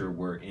make sure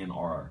we're in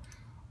our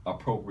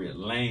appropriate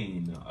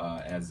lane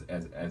as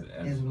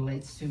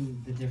relates to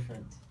the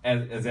different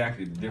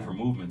exactly the different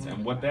movements.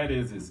 And what that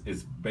is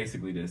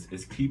basically this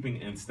is keeping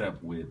in step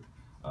with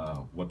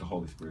what the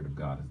Holy Spirit of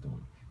God is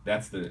doing.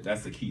 That's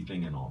the key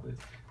thing in all this,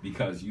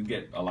 because you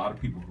get a lot of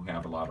people who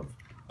have a lot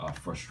of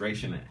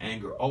frustration and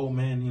anger. Oh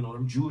man, you know,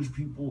 them Jewish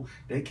people,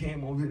 they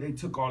came over here, they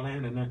took our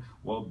land. And then,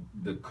 well,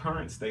 the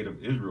current state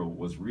of Israel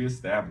was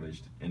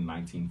reestablished in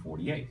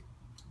 1947,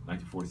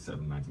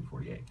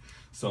 1948.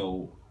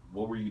 So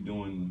what were you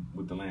doing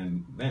with the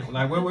land then?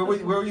 Like where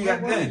were you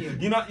at then?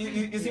 You know,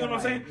 you see what I'm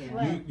saying?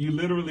 Yeah. You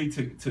literally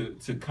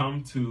to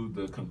come to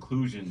the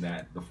conclusion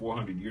that the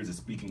 400 years is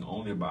speaking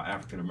only about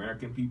African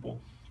American people,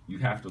 you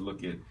have to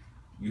look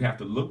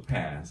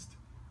past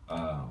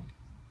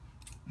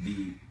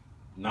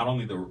not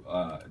only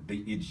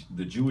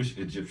the Jewish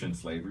Egyptian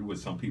slavery, which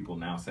some people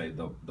now say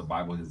the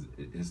Bible is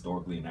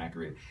historically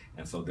inaccurate,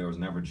 and so there was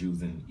never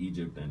Jews in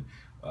Egypt, and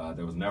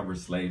there was never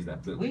slaves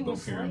that built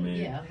the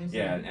pyramid.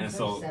 And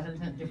so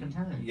 7 different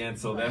times. Yeah, and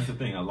so that's the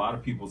thing. A lot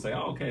of people say,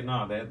 "Oh, okay,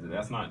 no,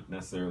 that's not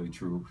necessarily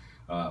true."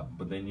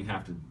 But then you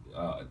have to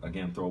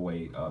again throw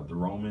away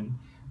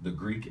the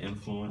Greek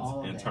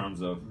influence in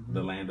terms of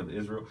the land of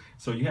Israel.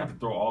 So you have to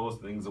throw all those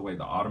things away.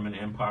 The Ottoman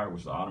Empire,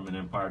 which the Ottoman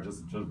Empire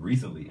just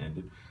recently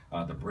ended.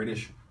 The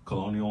British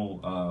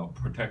colonial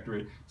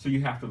protectorate. So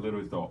you have to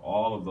literally throw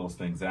all of those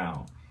things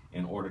out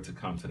in order to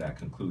come to that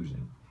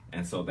conclusion.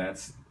 And so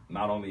that's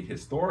not only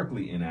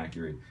historically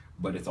inaccurate,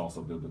 but it's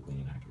also biblically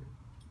inaccurate.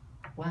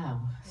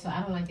 Wow. So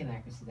I don't like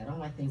inaccuracies. I don't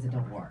like things that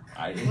don't work.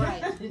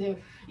 Right.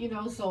 You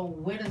know, so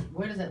where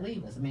does that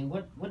leave us? I mean,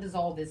 what does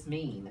all this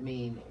mean? I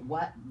mean,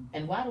 what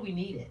and why do we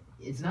need it?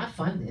 It's not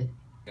funded.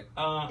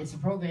 It's a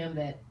program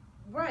that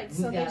Right,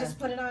 so they just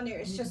put it on there.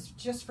 It's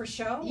just for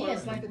show. Yeah,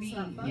 it's like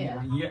not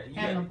funded?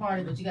 Having a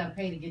party, but you got to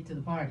pay to get to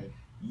the party.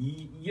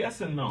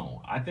 Yes and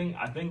no. I think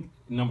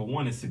number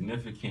one, it's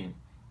significant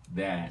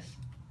that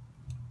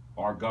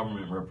our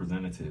government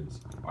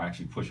representatives are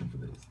actually pushing for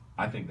this.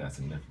 I think that's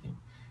significant.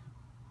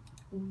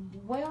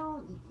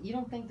 Well, you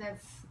don't think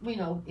that's,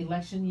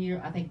 election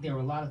year? I think there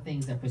were a lot of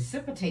things that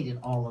precipitated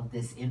all of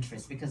this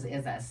interest because,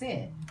 as I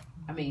said,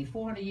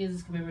 400 years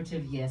is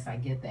commemorative, yes, I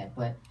get that,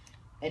 but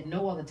at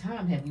no other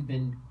time have we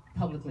been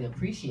publicly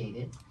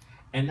appreciated,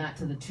 and not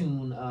to the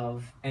tune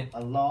of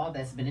a law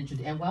that's been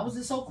introduced. And why was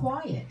it so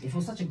quiet? If it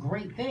was such a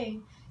great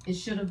thing, it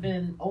should have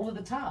been over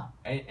the top.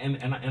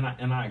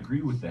 And I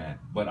agree with that,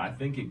 but I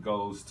think it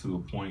goes to a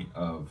point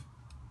of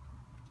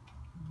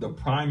the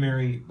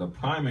primary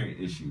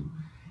issue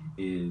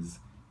is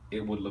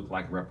it would look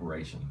like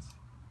reparations.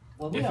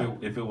 Well,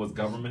 if it was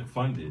government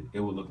funded, it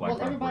would look like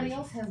reparations. Well, everybody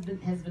else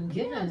has been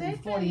given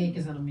 40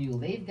 acres and a mule.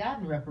 They've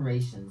gotten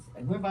reparations.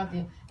 And we're about to,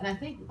 and I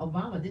think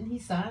Obama, didn't he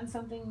sign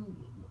something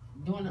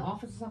during the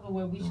office or something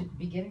where we should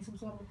be getting some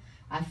sort of,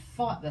 I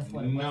thought that's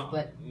what it was,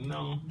 but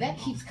that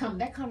keeps coming.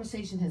 That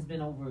conversation has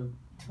been over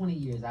 20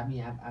 years.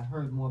 I've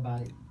heard more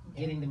about it.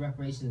 Getting the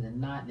reparations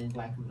and not, and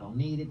black people don't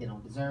need it, they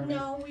don't deserve it.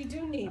 No, we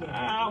do need it.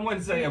 I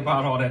wouldn't say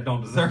about all that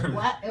don't deserve it.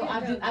 Well,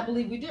 I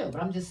believe we do,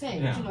 but I'm just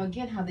saying,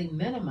 again, how they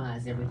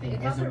minimize everything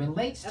as it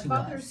relates to us. If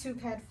others who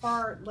had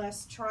far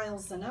less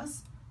trials than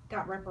us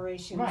got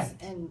reparations, right.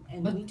 and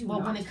we do not.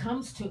 But when it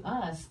comes to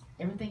us,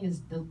 everything is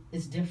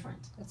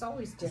different. It's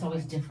always different. It's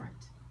always different.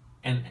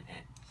 And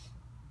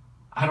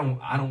I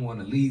don't want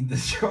to lead the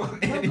show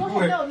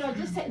anywhere. No,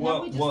 just take.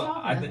 Well, we just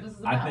talking. That's what this is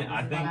about.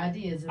 I think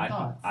ideas and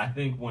thoughts. I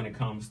think when it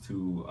comes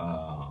to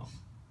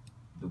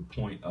the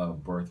point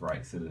of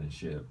birthright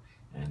citizenship,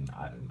 and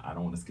I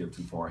don't want to skip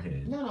too far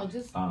ahead. No,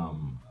 just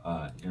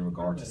in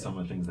regard to some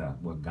of the things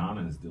that what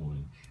Ghana is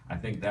doing, I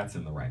think that's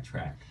in the right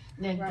track.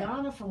 Now, right.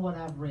 Ghana, from what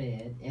I've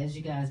read, as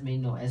you guys may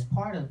know, as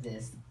part of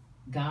this,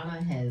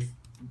 Ghana has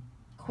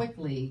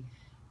quickly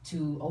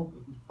to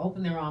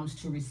open their arms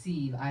to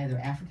receive either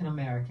African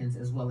Americans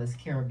as well as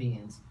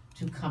Caribbeans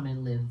to come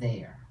and live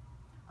there.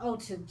 Oh,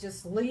 to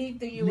just leave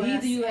the U.S.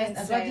 Leave the U.S.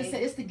 As I just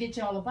said, it's to get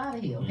y'all up out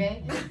of here,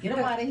 okay? Get up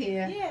out of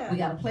here. Yeah. We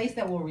got a place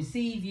that will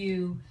receive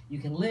you. You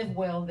can live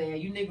well there.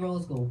 You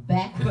Negroes go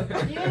backward.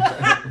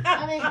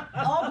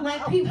 All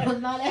black people are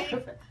not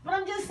African. But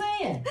I'm just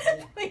saying,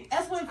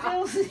 that's what it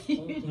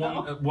feels.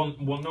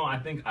 Well, no, I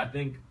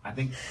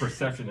think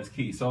perception is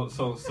key.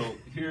 So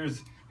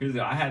here's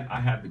I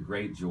had the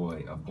great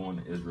joy of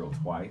going to Israel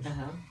twice.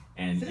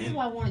 And so this is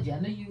why I wanted you. I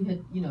know you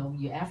had,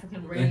 you're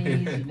African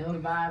raised, you know the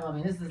Bible.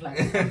 This is like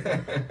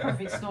a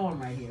perfect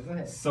storm right here. Go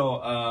ahead.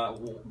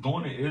 So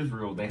going to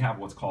Israel, they have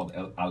what's called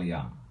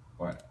Aliyah,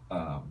 or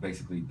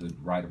basically the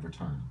right of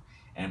return.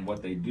 And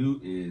what they do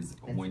is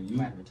when you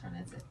right of return,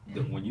 that's it.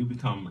 Yeah. When you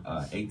become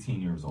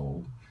 18 years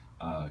old,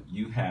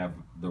 you have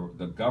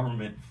the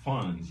government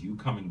funds you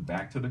coming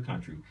back to the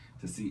country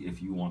to see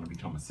if you want to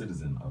become a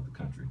citizen of the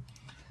country.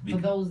 For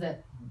those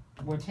that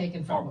were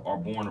taken from are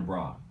born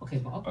abroad.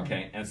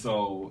 Okay. And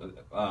so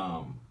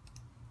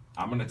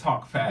I'm going to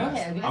talk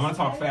fast. I'm going to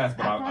talk fast,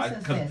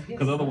 but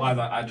because otherwise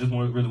I just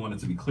really want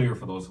it to be clear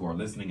for those who are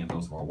listening and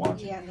those who are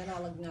watching. Yeah, and then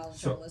I'll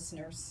acknowledge our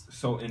listeners.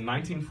 So in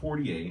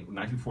 1948,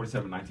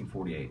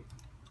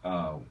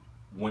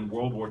 when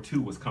World War II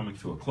was coming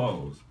to a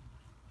close,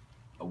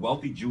 a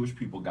wealthy Jewish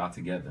people got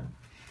together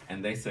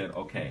and they said,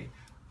 okay,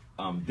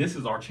 this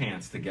is our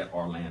chance to get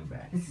our land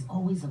back. This is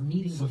always a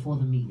meeting before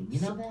the meeting. You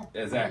know that?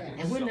 Exactly.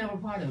 And we're never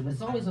part of it, but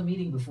it's always a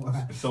meeting before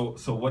us. So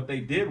what they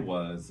did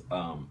was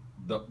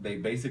they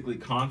basically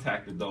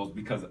contacted those,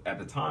 because at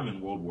the time in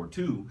World War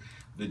II,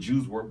 the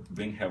Jews were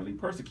being heavily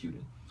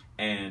persecuted.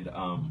 And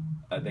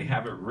they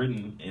have it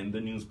written in the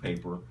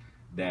newspaper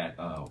that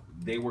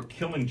they were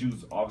killing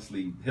Jews.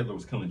 Obviously, Hitler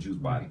was killing Jews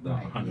by the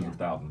hundreds of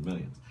thousands,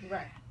 millions.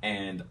 Right.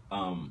 And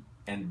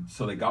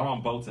so they got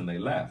on boats and they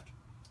left.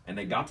 And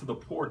they got to the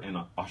port in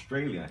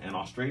Australia, and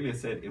Australia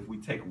said, if we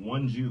take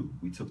one Jew,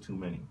 we took too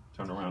many.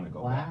 Turn around and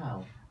go back.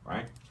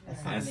 Right?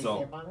 And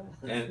so,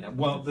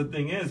 well, the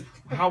thing is,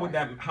 how would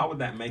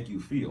that make you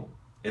feel?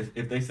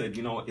 If they said,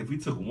 if we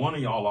took one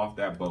of y'all off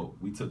that boat,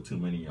 we took too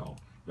many of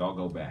y'all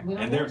go back.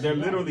 And they're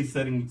literally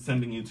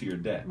sending you to your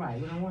death.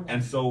 Right. We don't want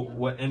and so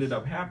what ended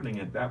up happening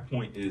at that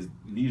point is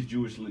these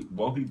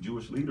wealthy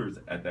Jewish leaders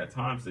at that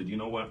time said, you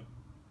know what?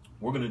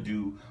 We're going to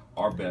do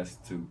our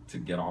best to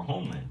get our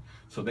homeland.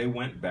 So they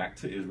went back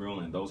to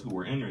Israel, and those who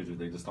were in Israel,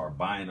 they just started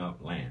buying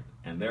up land.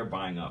 And they're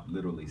buying up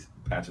literally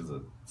patches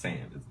of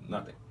sand. It's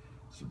nothing.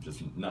 It's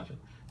just nothing.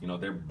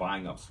 They're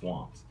buying up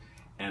swamps.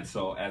 And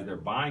so as they're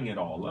buying it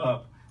all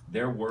up,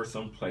 there were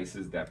some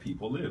places that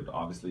people lived.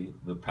 Obviously,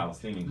 the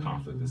Palestinian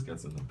conflict, this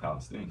gets into the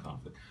Palestinian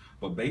conflict.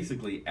 But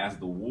basically, as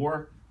the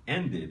war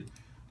ended,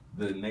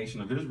 the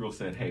nation of Israel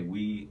said, "Hey,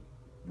 we're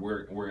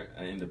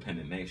an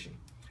independent nation,"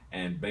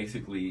 and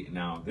basically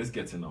now this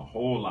gets into a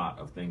whole lot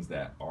of things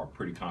that are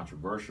pretty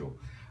controversial,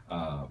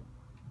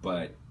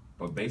 but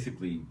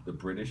basically the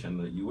British and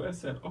the U.S.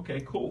 said,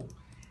 "Okay, cool,"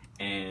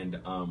 and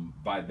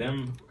by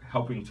them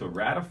helping to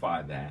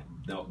ratify that,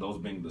 those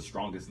being the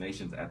strongest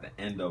nations at the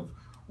end of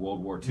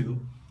World War II,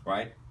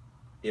 right?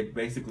 It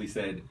basically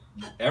said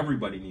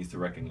everybody needs to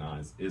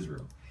recognize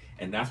Israel.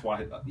 And that's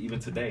why even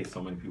today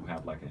so many people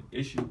have like an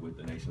issue with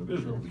the nation of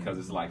Israel, because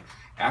it's like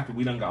after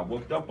we done got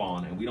whooped up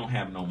on and we don't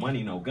have no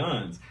money, no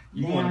guns,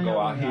 you want to go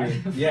out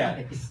here.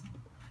 Yeah.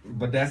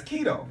 But that's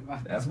keto.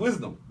 That's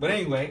wisdom. But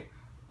anyway,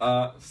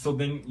 so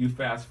then you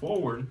fast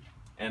forward,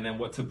 and then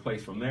what took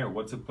place from there?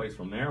 What took place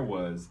from there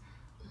was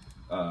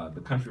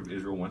the country of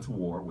Israel went to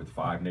war with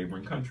 5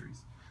 neighboring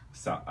countries.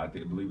 I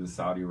believe it's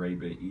Saudi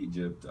Arabia,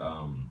 Egypt,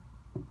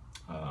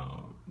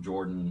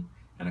 Jordan,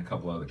 and a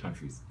couple other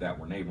countries that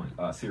were neighboring,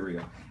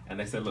 Syria. And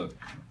they said, look,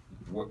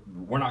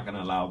 we're not going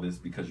to allow this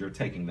because you're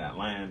taking that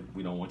land.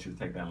 We don't want you to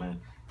take that land.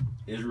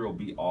 Israel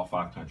beat all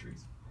 5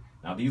 countries.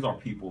 Now, these are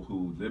people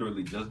who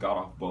literally just got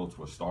off boats,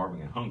 were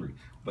starving and hungry.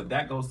 But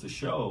that goes to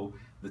show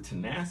the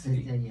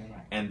tenacity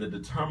and the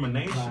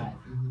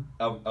determination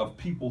of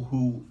people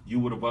who you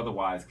would have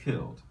otherwise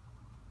killed.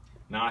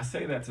 Now, I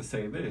say that to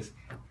say this.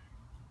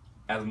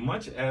 As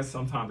much as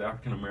sometimes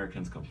African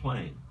Americans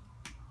complain,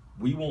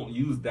 we won't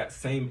use that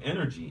same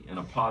energy in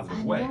a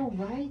positive way. Know,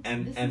 right?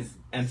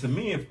 And to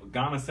me, if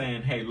Ghana's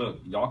saying, hey, look,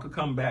 y'all could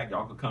come back,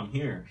 y'all could come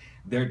here,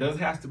 there does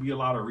have to be a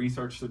lot of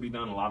research to be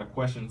done, a lot of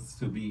questions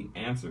to be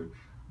answered.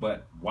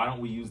 But why don't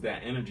we use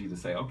that energy to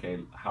say, okay,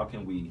 how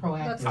can we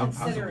Let's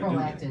consider it.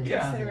 Proactive.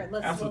 Yeah. Consider it.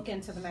 Let's Absolutely. look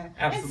into the matter.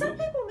 Absolutely. And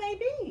some people may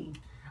be.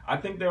 I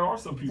think there are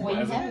some people. Well,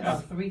 you have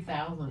about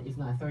 3,000, if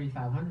not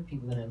 3,500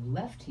 people that have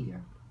left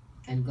here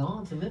and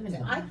gone to live in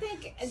Ghana. I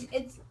think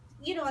it's,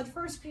 you know, at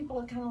first people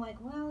are kind of like,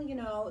 well, you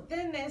know,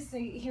 then as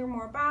they hear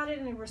more about it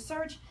and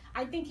research,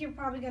 I think you're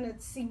probably going to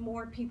see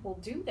more people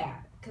do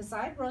that. Because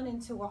I've run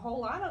into a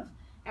whole lot of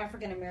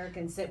African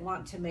Americans that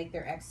want to make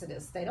their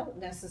exodus. They don't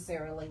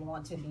necessarily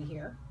want to be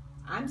here.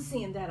 I'm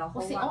seeing that a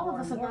whole lot all more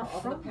of us and are more not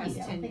over the from past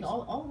here. 10 I think years.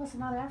 all of us are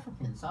not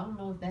African, so I don't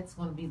know if that's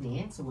going to be the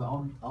answer where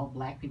all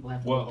black people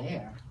have to Well, go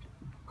there.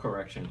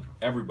 Correction,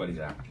 everybody's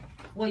African.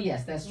 Well,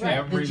 yes, that's true.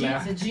 Right. The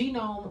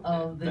genome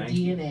of the Thank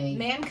you. DNA.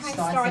 Mankind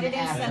starts started in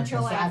Africa,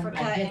 Central so I Africa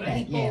get that,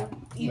 and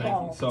people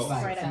evolved So-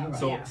 right out.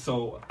 So, yeah.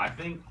 so I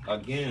think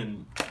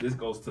again, this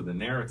goes to the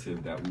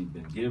narrative that we've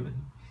been given,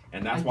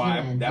 and that's why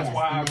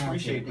I the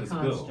appreciate narrative, this the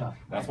bill. construct,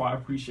 That's why I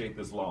appreciate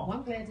this law. Well,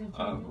 I'm glad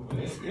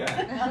to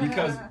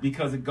Yeah,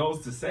 because it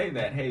goes to say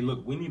that, hey,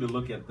 look, we need to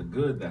look at the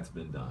good that's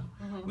been done.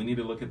 Mhm. We need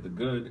to look at the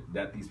good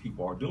that these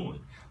people are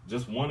doing.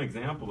 Just one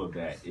example of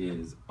that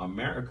is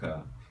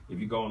America. If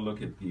you go and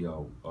look at the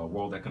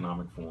World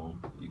Economic Forum,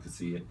 you can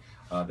see it.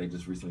 They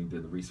just recently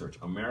did the research.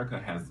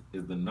 America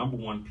is the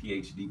 #1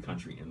 PhD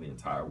country in the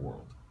entire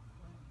world.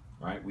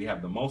 Right? We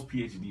have the most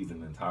PhDs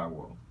in the entire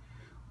world.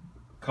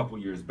 A couple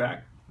years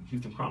back,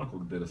 Houston Chronicle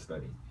did a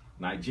study.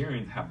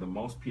 Nigerians have the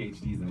most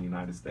PhDs in the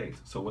United States.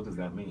 So what does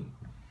that mean?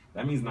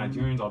 That means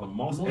Nigerians are the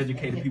most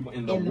educated people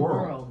in the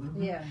world.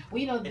 Mhm. Yeah.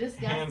 Well, you know, this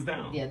guy. Hands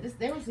down. Yeah,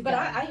 there was a But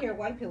guy. I hear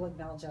white people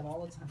acknowledge that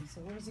all the time.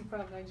 So where is he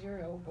from?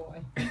 Nigeria? Oh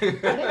boy.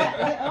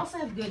 They also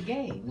have good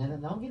game. Now,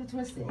 don't get it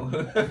twisted. I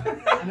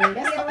mean,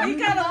 that's Yeah, we you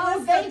got a know,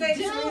 list they of things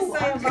do. we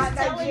say I'm about just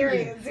telling you.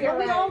 Nigerians. Well, You're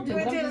we all right. do.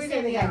 We I'm do, just we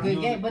saying do, they got yeah.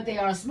 good game, but they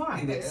are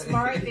smart. They're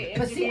smart. They're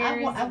But see, I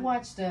engineers.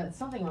 watched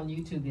something on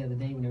YouTube the other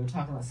day when they were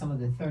talking about some of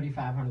the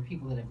 3,500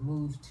 people that have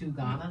moved to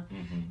Ghana,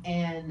 Mhm.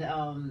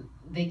 and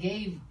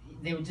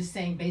they were just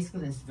saying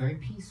basically it's very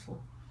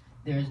peaceful.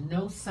 There's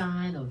no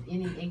sign of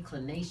any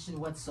inclination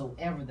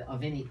whatsoever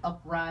of any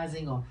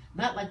uprising, or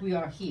not like we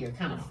are here,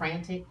 kind of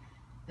frantic.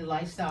 The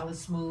lifestyle is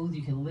smooth.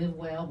 You can live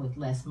well with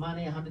less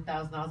money,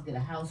 $100,000, get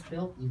a house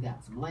built. You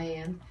got some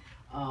land,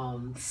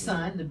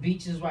 sun, the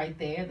beach is right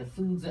there. The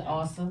foods are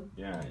awesome.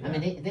 Yeah, yeah. I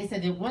mean, they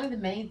said that one of the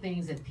main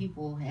things that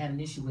people had an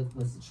issue with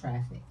was the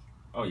traffic.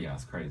 Oh yeah,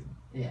 it's crazy.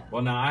 Yeah.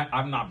 Well, now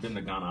I've not been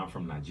to Ghana. I'm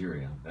from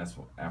Nigeria. That's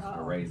what Africa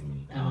Oh. raised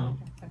me.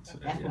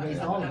 Africa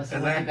raised all of us.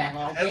 So we're back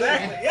all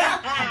Exactly.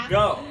 Yeah.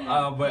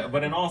 Go.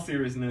 But in all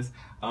seriousness,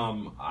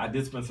 I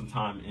did spend some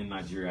time in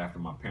Nigeria after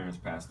my parents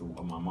passed away.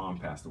 My mom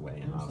passed away,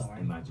 and I'm I was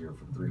sorry. in Nigeria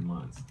for 3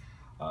 months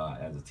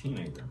as a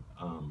teenager.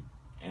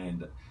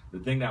 And the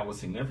thing that was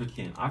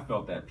significant, I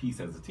felt that peace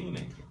as a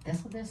teenager.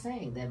 That's what they're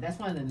saying. That's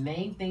one of the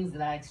main things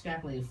that I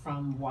extrapolated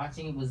from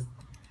watching it was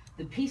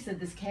the peace that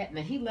this cat.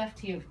 Now he left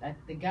here.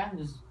 The guy who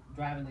was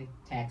driving the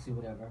taxi or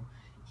whatever,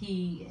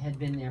 he had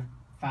been there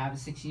 5 or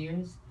 6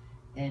 years,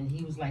 and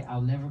he was like,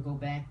 "I'll never go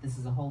back. This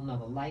is a whole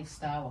nother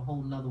lifestyle, a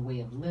whole nother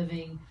way of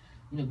living.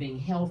 You know, being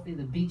healthy.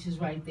 The beach is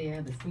right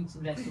there. The fruits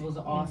and vegetables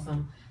are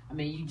awesome. I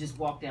mean, you just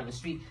walk down the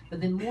street.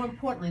 But then more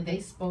importantly, they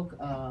spoke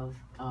of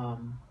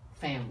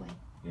family."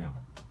 Yeah.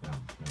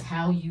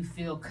 How you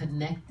feel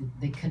connected,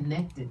 the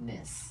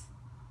connectedness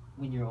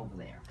when you're over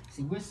there.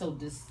 See, we're so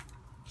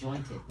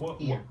disjointed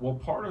here. Well,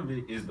 part of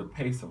it is the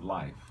pace of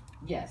life.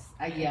 Yes,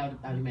 I'd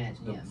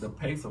imagine. Yes, the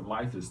pace of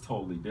life is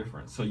totally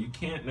different, so you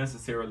can't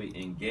necessarily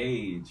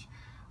engage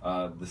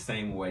the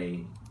same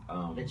way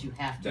that you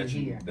have to that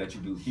here. you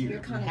do You're here.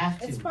 kind You have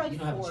to. It's by You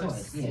don't have a force.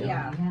 choice. Yeah,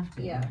 Yeah. you have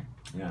to. Yeah. Right.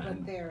 Yeah, But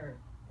and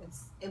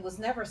it was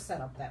never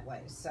set up that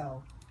way.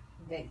 So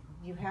that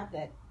you have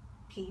that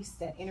peace,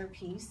 that inner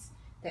peace,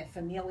 that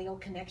familial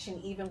connection,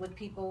 even with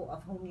people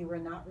of whom you were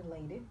not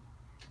related.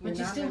 But You're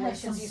you not still have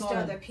relations, some you sort still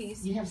have of- that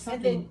peace. You have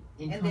something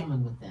in and then-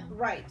 common with them.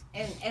 Right.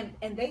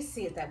 And they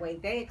see it that way.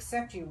 They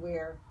accept you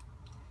where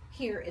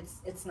here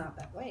it's not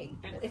that way.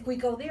 If we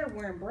go there,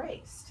 we're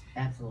embraced.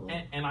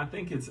 Absolutely. and I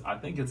think it's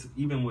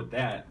even with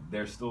that,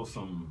 there's still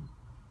some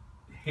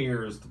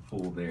hairs to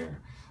pull there,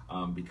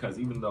 because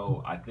even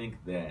though I think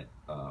that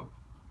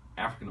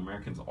African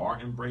Americans are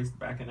embraced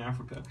back in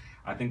Africa,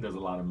 I think there's a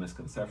lot of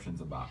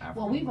misconceptions about African.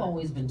 Well, we've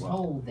always been as well.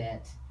 told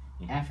that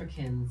Mhm.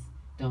 Africans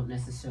don't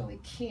necessarily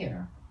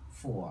care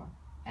for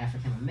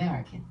African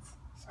Americans.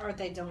 Or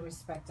they don't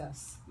respect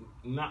us.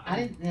 Not,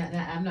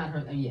 I'm not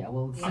heard. Yeah,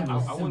 well, Yeah. similar, I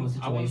similar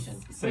wouldn't- I wouldn't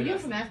situation. say Well, you're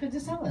that. from Africa.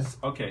 Just tell us.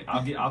 Okay,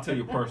 I'll tell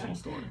you a personal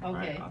story. Okay.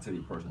 Right? I'll tell you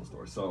a personal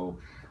story. So,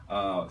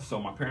 so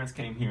my parents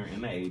came here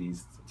in the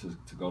 '80s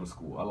to go to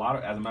school.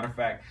 As a matter of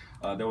fact,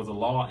 there was a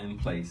law in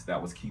place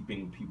that was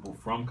keeping people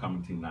from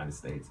coming to the United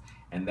States,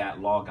 and that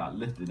law got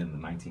lifted in the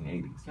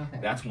 1980s. Okay.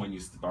 That's when you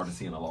started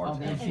seeing a large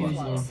the influx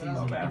infusion,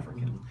 of okay.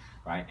 Africans,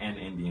 right, and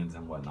Indians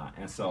and whatnot.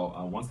 And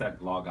so once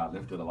that law got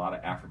lifted, a lot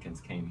of Africans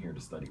came here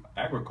to study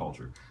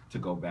agriculture to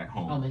go back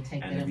home. Oh, they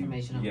take that to be-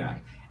 information up, yeah.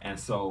 right. And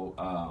so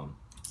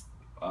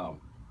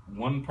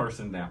one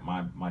person that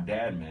my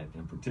dad met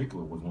in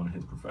particular was one of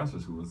his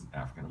professors who was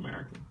African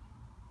American.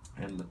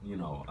 And,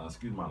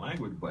 excuse my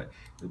language, but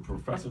the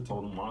professor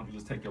told him, why don't you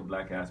just take your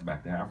black ass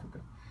back to Africa,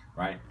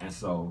 right? And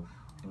so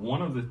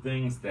one of the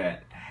things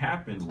that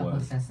happened A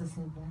was professor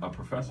said that? a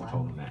professor Wow.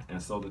 told him that.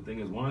 And so the thing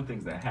is, one of the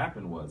things that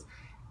happened was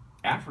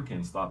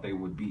Africans thought they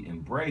would be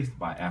embraced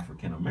by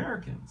African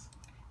Americans.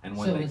 And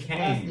when So they it was us-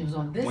 came, it was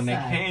on this when they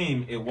side.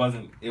 came, it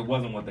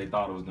wasn't what they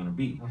thought it was going to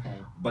be. Okay.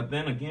 But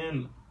then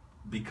again,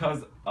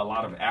 because a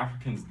lot of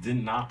Africans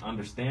did not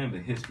understand the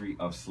history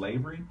of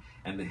slavery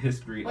and the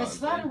history Well, it of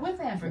started with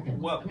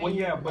Africans. Well, I mean, well,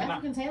 yeah, but not-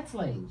 Africans had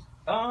slaves.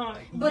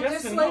 But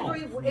yes their and no.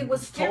 slavery, it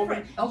was Totally-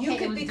 different. Okay, You it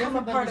could was become a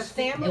different, but part it of was-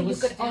 family. It You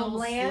was could still own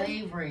land.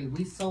 slavery.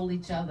 We sold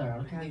each other.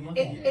 Okay, look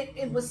at it.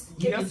 It was.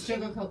 You Yes.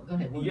 can sugarcoat. Go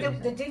ahead. What were you Yeah.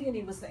 The saying?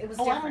 dignity was. It was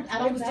Oh, I different.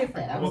 don't It was doubt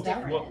different. that. I It was was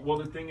doubting different. Well,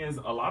 the thing is,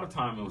 a lot of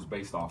time it was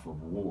based off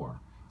of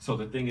war. So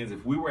the thing is,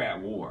 if we were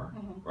at war,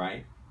 Mhm.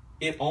 right,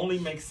 it only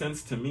makes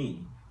sense to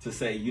me to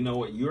say, you know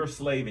what, you're a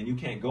slave and you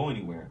can't go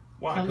anywhere.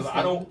 Why? Come Because stay.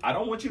 I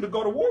don't want you to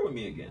go to war with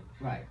me again.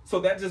 Right. So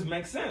that just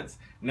makes sense.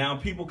 Now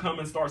people come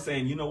and start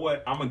saying, you know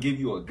what, I'm gonna give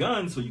you a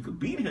gun so you could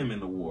beat him in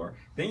the war.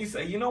 Then you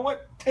say, you know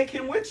what, take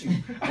him with you.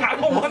 I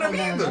don't want him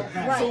either.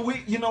 Right. So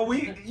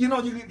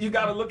you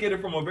got to look at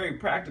it from a very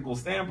practical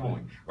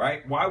standpoint,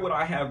 right? Why would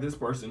I have this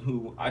person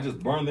who I just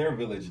burned their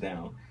village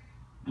down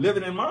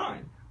living in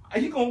mine?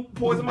 He gonna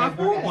poison my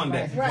food one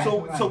day. Right.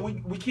 So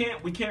we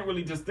can't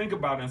really just think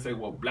about it and say,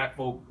 well, black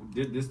folk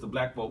did this to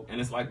black folk, and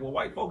it's like, well,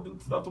 white folk do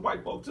stuff to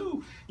white folk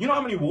too. You know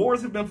how many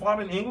wars have been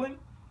fought in England?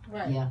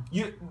 Right. Yeah.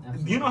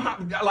 You know how,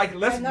 like,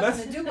 let's Had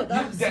nothing to do with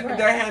us, that right.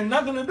 had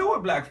nothing to do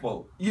with black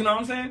folk. You know what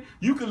I'm saying?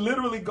 You could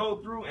literally go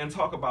through and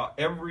talk about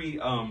every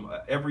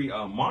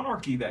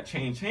monarchy that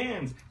changed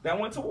hands that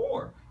went to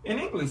war in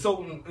England.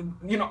 So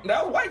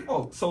that was white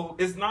folk. So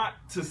it's not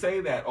to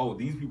say that, oh,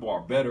 these people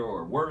are better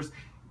or worse.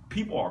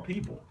 People are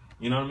people.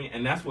 You know what I mean?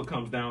 And that's what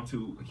comes down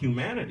to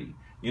humanity.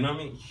 You know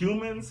what I mean?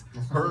 Humans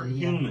That's what hurt I said,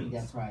 yeah, humans.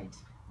 That's right.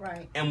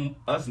 Right. And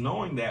us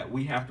knowing that,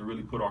 we have to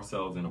really put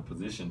ourselves in a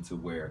position to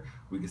where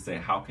we can say,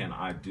 how can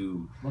I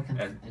do What can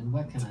I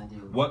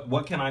do?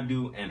 what can I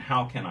do and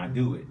how can I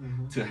do it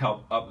Mhm. to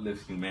help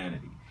uplift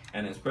humanity?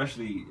 And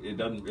especially, it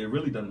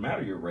really doesn't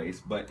matter your race,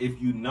 but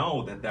if you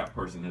know that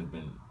person has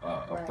been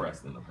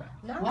oppressed in the past.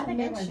 Not Well, I to think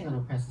everyone's mention. been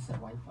oppressed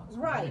except white folks.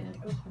 Right.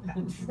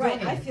 Go Right,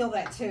 I ahead. feel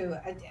that too.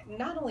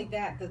 Not only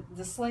that,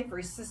 the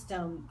slavery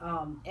system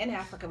in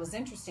Africa was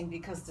interesting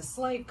because the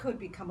slave could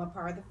become a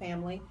part of the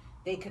family.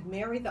 They could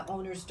marry the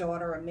owner's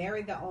daughter or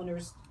marry the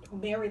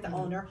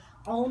owner,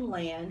 own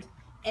land,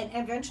 and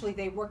eventually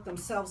they work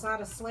themselves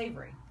out of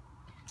slavery.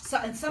 So,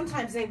 and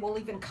sometimes they will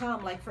even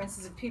come, like for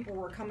instance, if people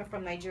were coming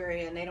from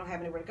Nigeria and they don't have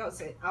anywhere to go,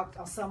 say,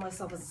 I'll sell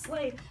myself as a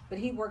slave, but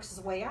he works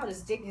his way out.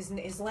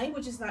 His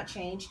language is not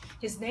changed.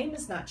 His name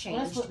is not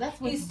changed. Well,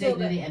 that's what He's still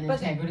dignity the- and but-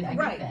 integrity. I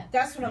right, get that.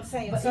 that's what I'm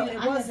saying. But, So you know, it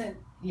I had- wasn't.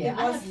 Yeah, it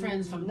I was had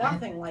friends from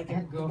nothing like I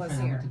had it a girlfriend was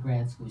I went to here.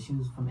 grad school. She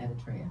was from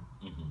Eritrea,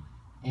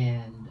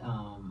 and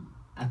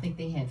I think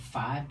they had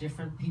 5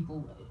 different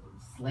people,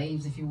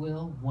 slaves, if you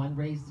will. One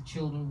raised the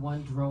children,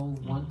 one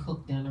drove, one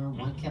cooked dinner,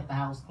 one kept the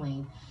house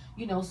clean.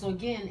 So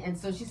again, and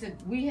so she said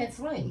we had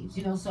slaves.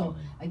 So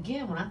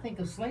again, when I think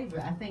of slavery,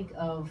 I think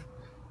of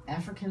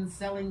Africans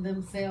selling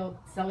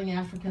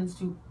Africans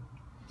to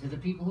the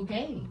people who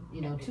came,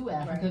 to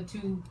Africa Right.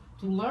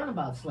 to learn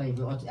about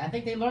slavery. Or I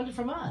think they learned it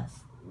from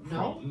us.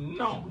 No?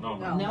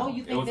 No,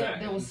 you think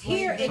there was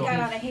here? slavery? It got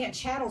out of hand.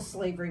 Chattel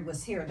slavery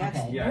was here. That's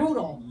Okay.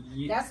 brutal.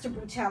 That's the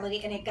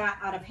brutality, and it got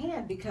out of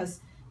hand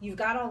because you've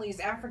got all these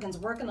Africans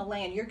working the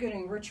land. You're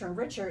getting richer and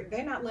richer.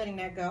 They're not letting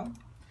that go.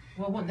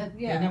 Well, they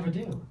never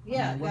do.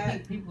 Yeah,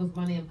 people with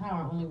money and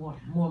power only want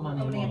more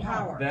money and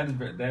power.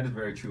 That is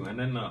very true. And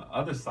then the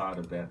other side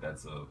of that,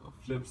 that's a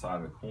flip side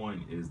of the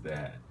coin, is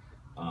that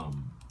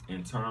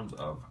in terms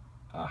of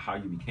how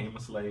you became a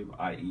slave,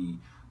 i.e.,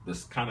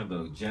 this kind of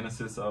the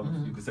genesis of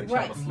you could say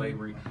chattel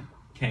slavery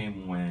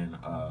came when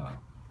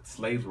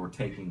slaves were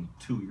taken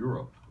to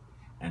Europe,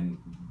 and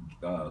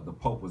the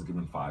Pope was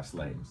given 5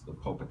 slaves. The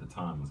Pope at the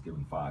time was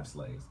given 5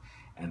 slaves.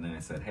 And then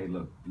it said, hey,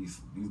 look, these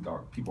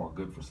dark people are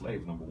good for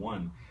slaves. Number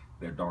one,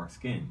 they're dark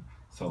skinned.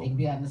 So they can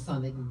be out in the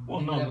sun. They can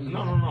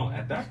no.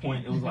 At that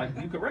point, it was like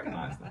you could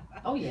recognize them.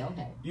 Oh yeah,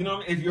 okay. You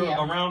know, if you're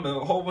around a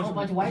whole bunch of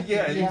white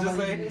people, people, you just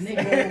say,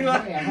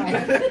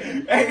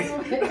 hey,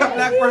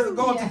 black person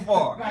going too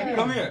far. Right.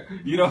 Come here.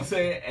 You know what I'm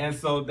saying? And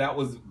so that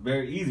was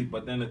very easy.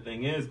 But then the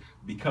thing is,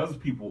 because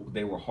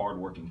they were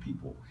hardworking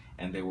people,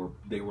 and they were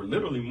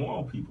literally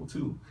moral people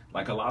too.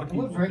 Like a lot of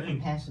people We're very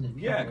compassionate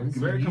people. Yeah,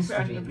 very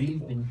compassionate people.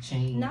 We've been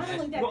changed. Not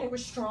only that, they were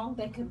strong.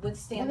 They could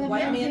withstand Well, the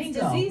white man's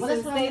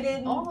diseases.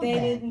 Well,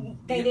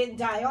 they didn't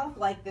die off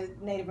like the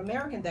Native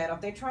American died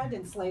off. They tried to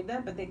enslave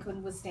them, but they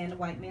couldn't withstand the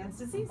white man's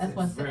diseases. That's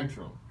what's very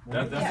true. We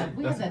have that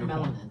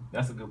melanin.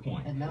 That's a good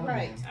point.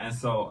 Right. And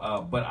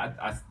so, but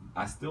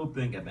I still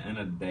think at the end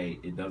of the day,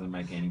 it doesn't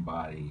make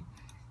anybody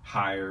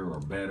higher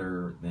or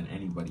better than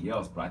anybody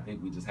else, but I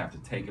think we just have to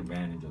take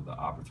advantage of the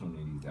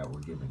opportunities that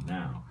we're given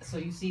now. So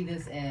you see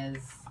this as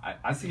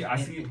I see it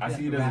as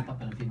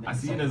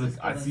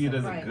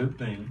a good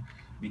thing,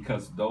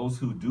 because those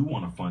who do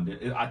want to fund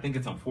it, I think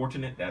it's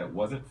unfortunate that it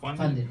wasn't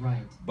funded,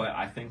 right? But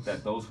I think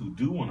that those who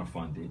do want to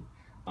fund it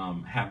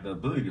have the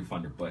ability to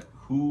fund it. But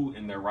who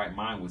in their right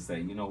mind would say,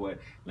 you know what,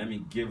 let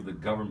me give the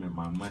government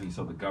my money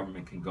so the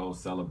government can go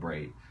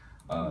celebrate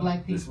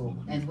black people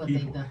and what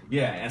they've done.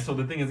 Yeah, and so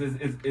the thing is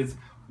it's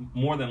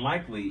more than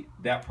likely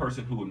that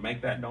person who would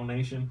make that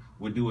donation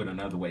would do it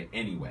another way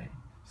anyway.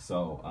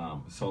 So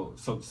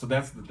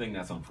that's the thing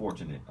that's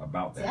unfortunate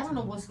about that. See, I don't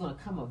know what's going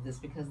to come of this,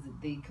 because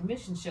the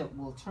commissionship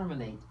will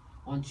terminate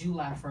on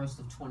July 1st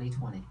of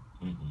 2020.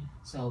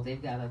 So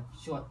they've got a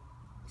short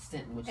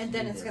stint in which and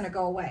then it's going to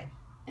go away.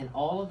 And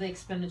all of the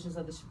expenditures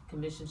of the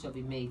commission shall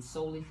be made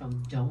solely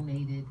from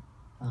donated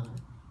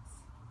funds.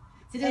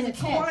 See, and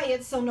it's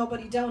quiet, so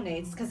nobody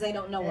donates because they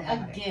don't know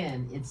about it.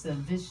 Again, it's a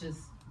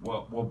vicious.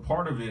 Well,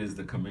 part of it is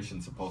the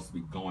commission's supposed to be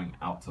going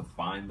out to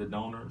find the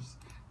donors.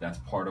 That's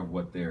part of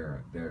what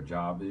their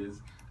job is.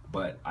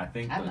 But I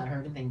think I've not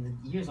heard anything.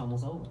 The year's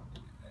almost over.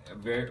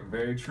 Very,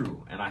 very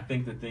true. And I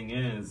think the thing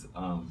is,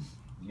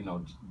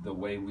 the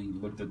way we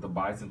looked at the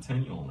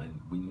bicentennial and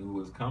we knew it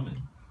was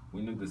coming.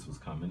 We knew this was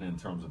coming in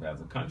terms of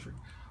as a country.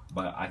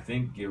 But I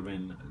think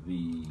given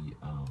the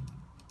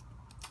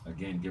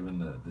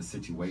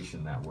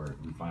situation that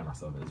we find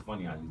ourselves in. It's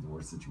funny I use the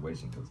word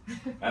situation, because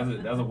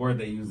that's a word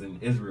they use in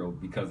Israel,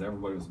 because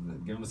everybody was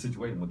given the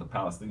situation with the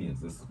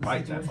Palestinians. This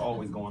fight that's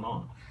always going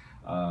on.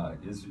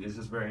 It's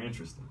just very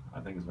interesting.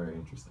 I think it's very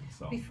interesting.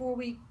 So before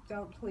we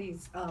go,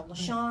 please,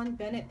 LaShawn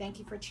Bennett, thank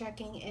you for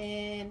checking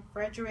in.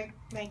 Frederick,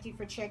 thank you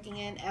for checking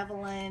in.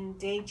 Evelyn,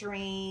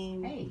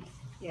 Daydream. Hey.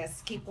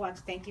 Yes, keep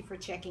watching. Thank you for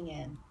checking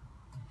in.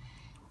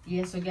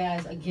 Yeah, so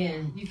guys,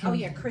 again, you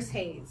can. Chris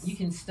Hayes. You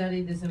can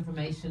study this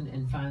information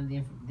and find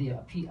the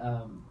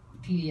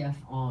PDF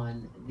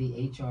on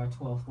the HR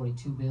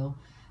 1242 bill.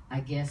 I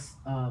guess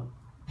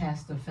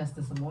Pastor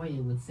Festus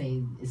Amoye would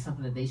say it's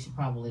something that they should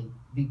probably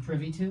be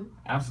privy to.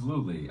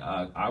 Absolutely.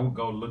 I would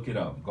go look it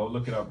up. Go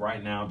look it up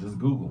right now. Just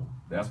Google.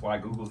 That's why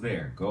Google's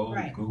there. Go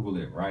Google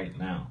it right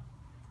now.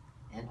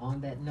 And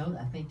on that note,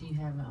 I think you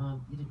have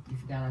you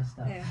forgot our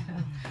stuff. Yeah.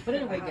 But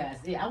anyway, guys,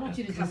 I want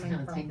you to just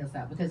kind of take us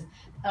out, because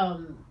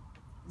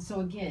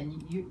so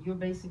again, you're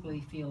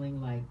basically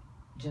feeling like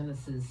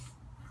Genesis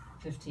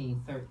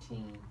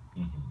 15:13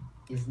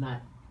 is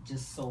not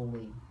just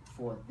solely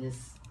for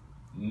this.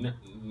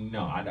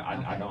 No, I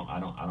don't.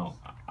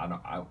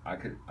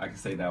 I could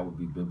say that would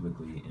be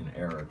biblically in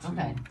error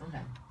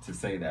to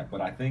say that,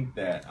 but I think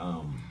that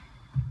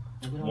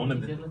one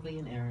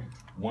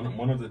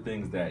of the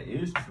things that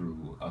is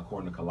true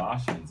according to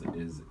Colossians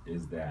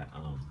is that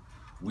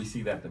we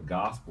see that the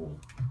gospel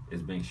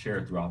is being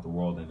shared throughout the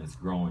world, and it's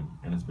growing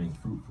and it's being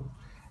fruitful.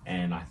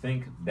 And I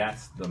think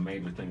that's the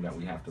major thing that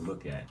we have to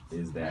look at,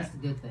 is that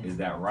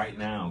right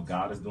now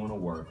God is doing a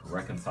work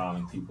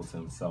reconciling people to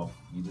himself.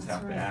 You just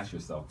have to ask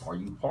yourself, are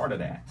you part of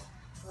that?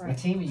 Right. What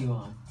team are you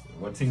on?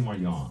 What team are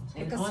you on?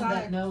 And on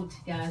that note,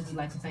 guys, we'd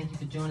like to thank you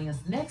for joining us.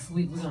 Next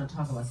week, we're going to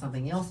talk about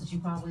something else that you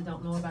probably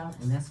don't know about,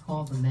 and that's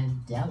called the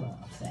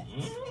Mandela Effect.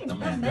 The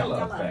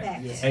Mandela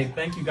Effect. Yeah. Hey,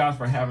 thank you guys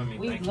for having me.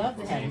 We'd love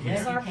to have you.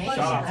 Shout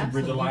out to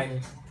Bridge of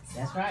Light.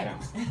 That's right.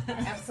 Yeah.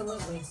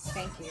 Absolutely.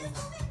 Thank you.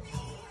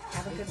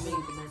 Have a good week.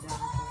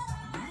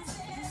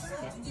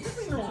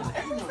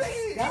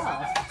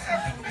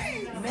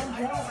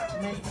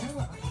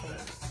 Mandela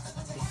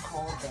Effect is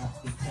called that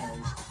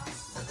because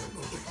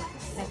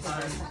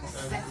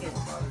Second.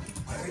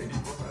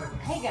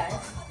 Hey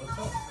guys.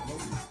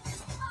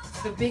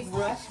 The big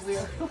rush.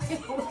 We're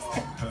almost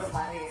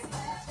out of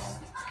here.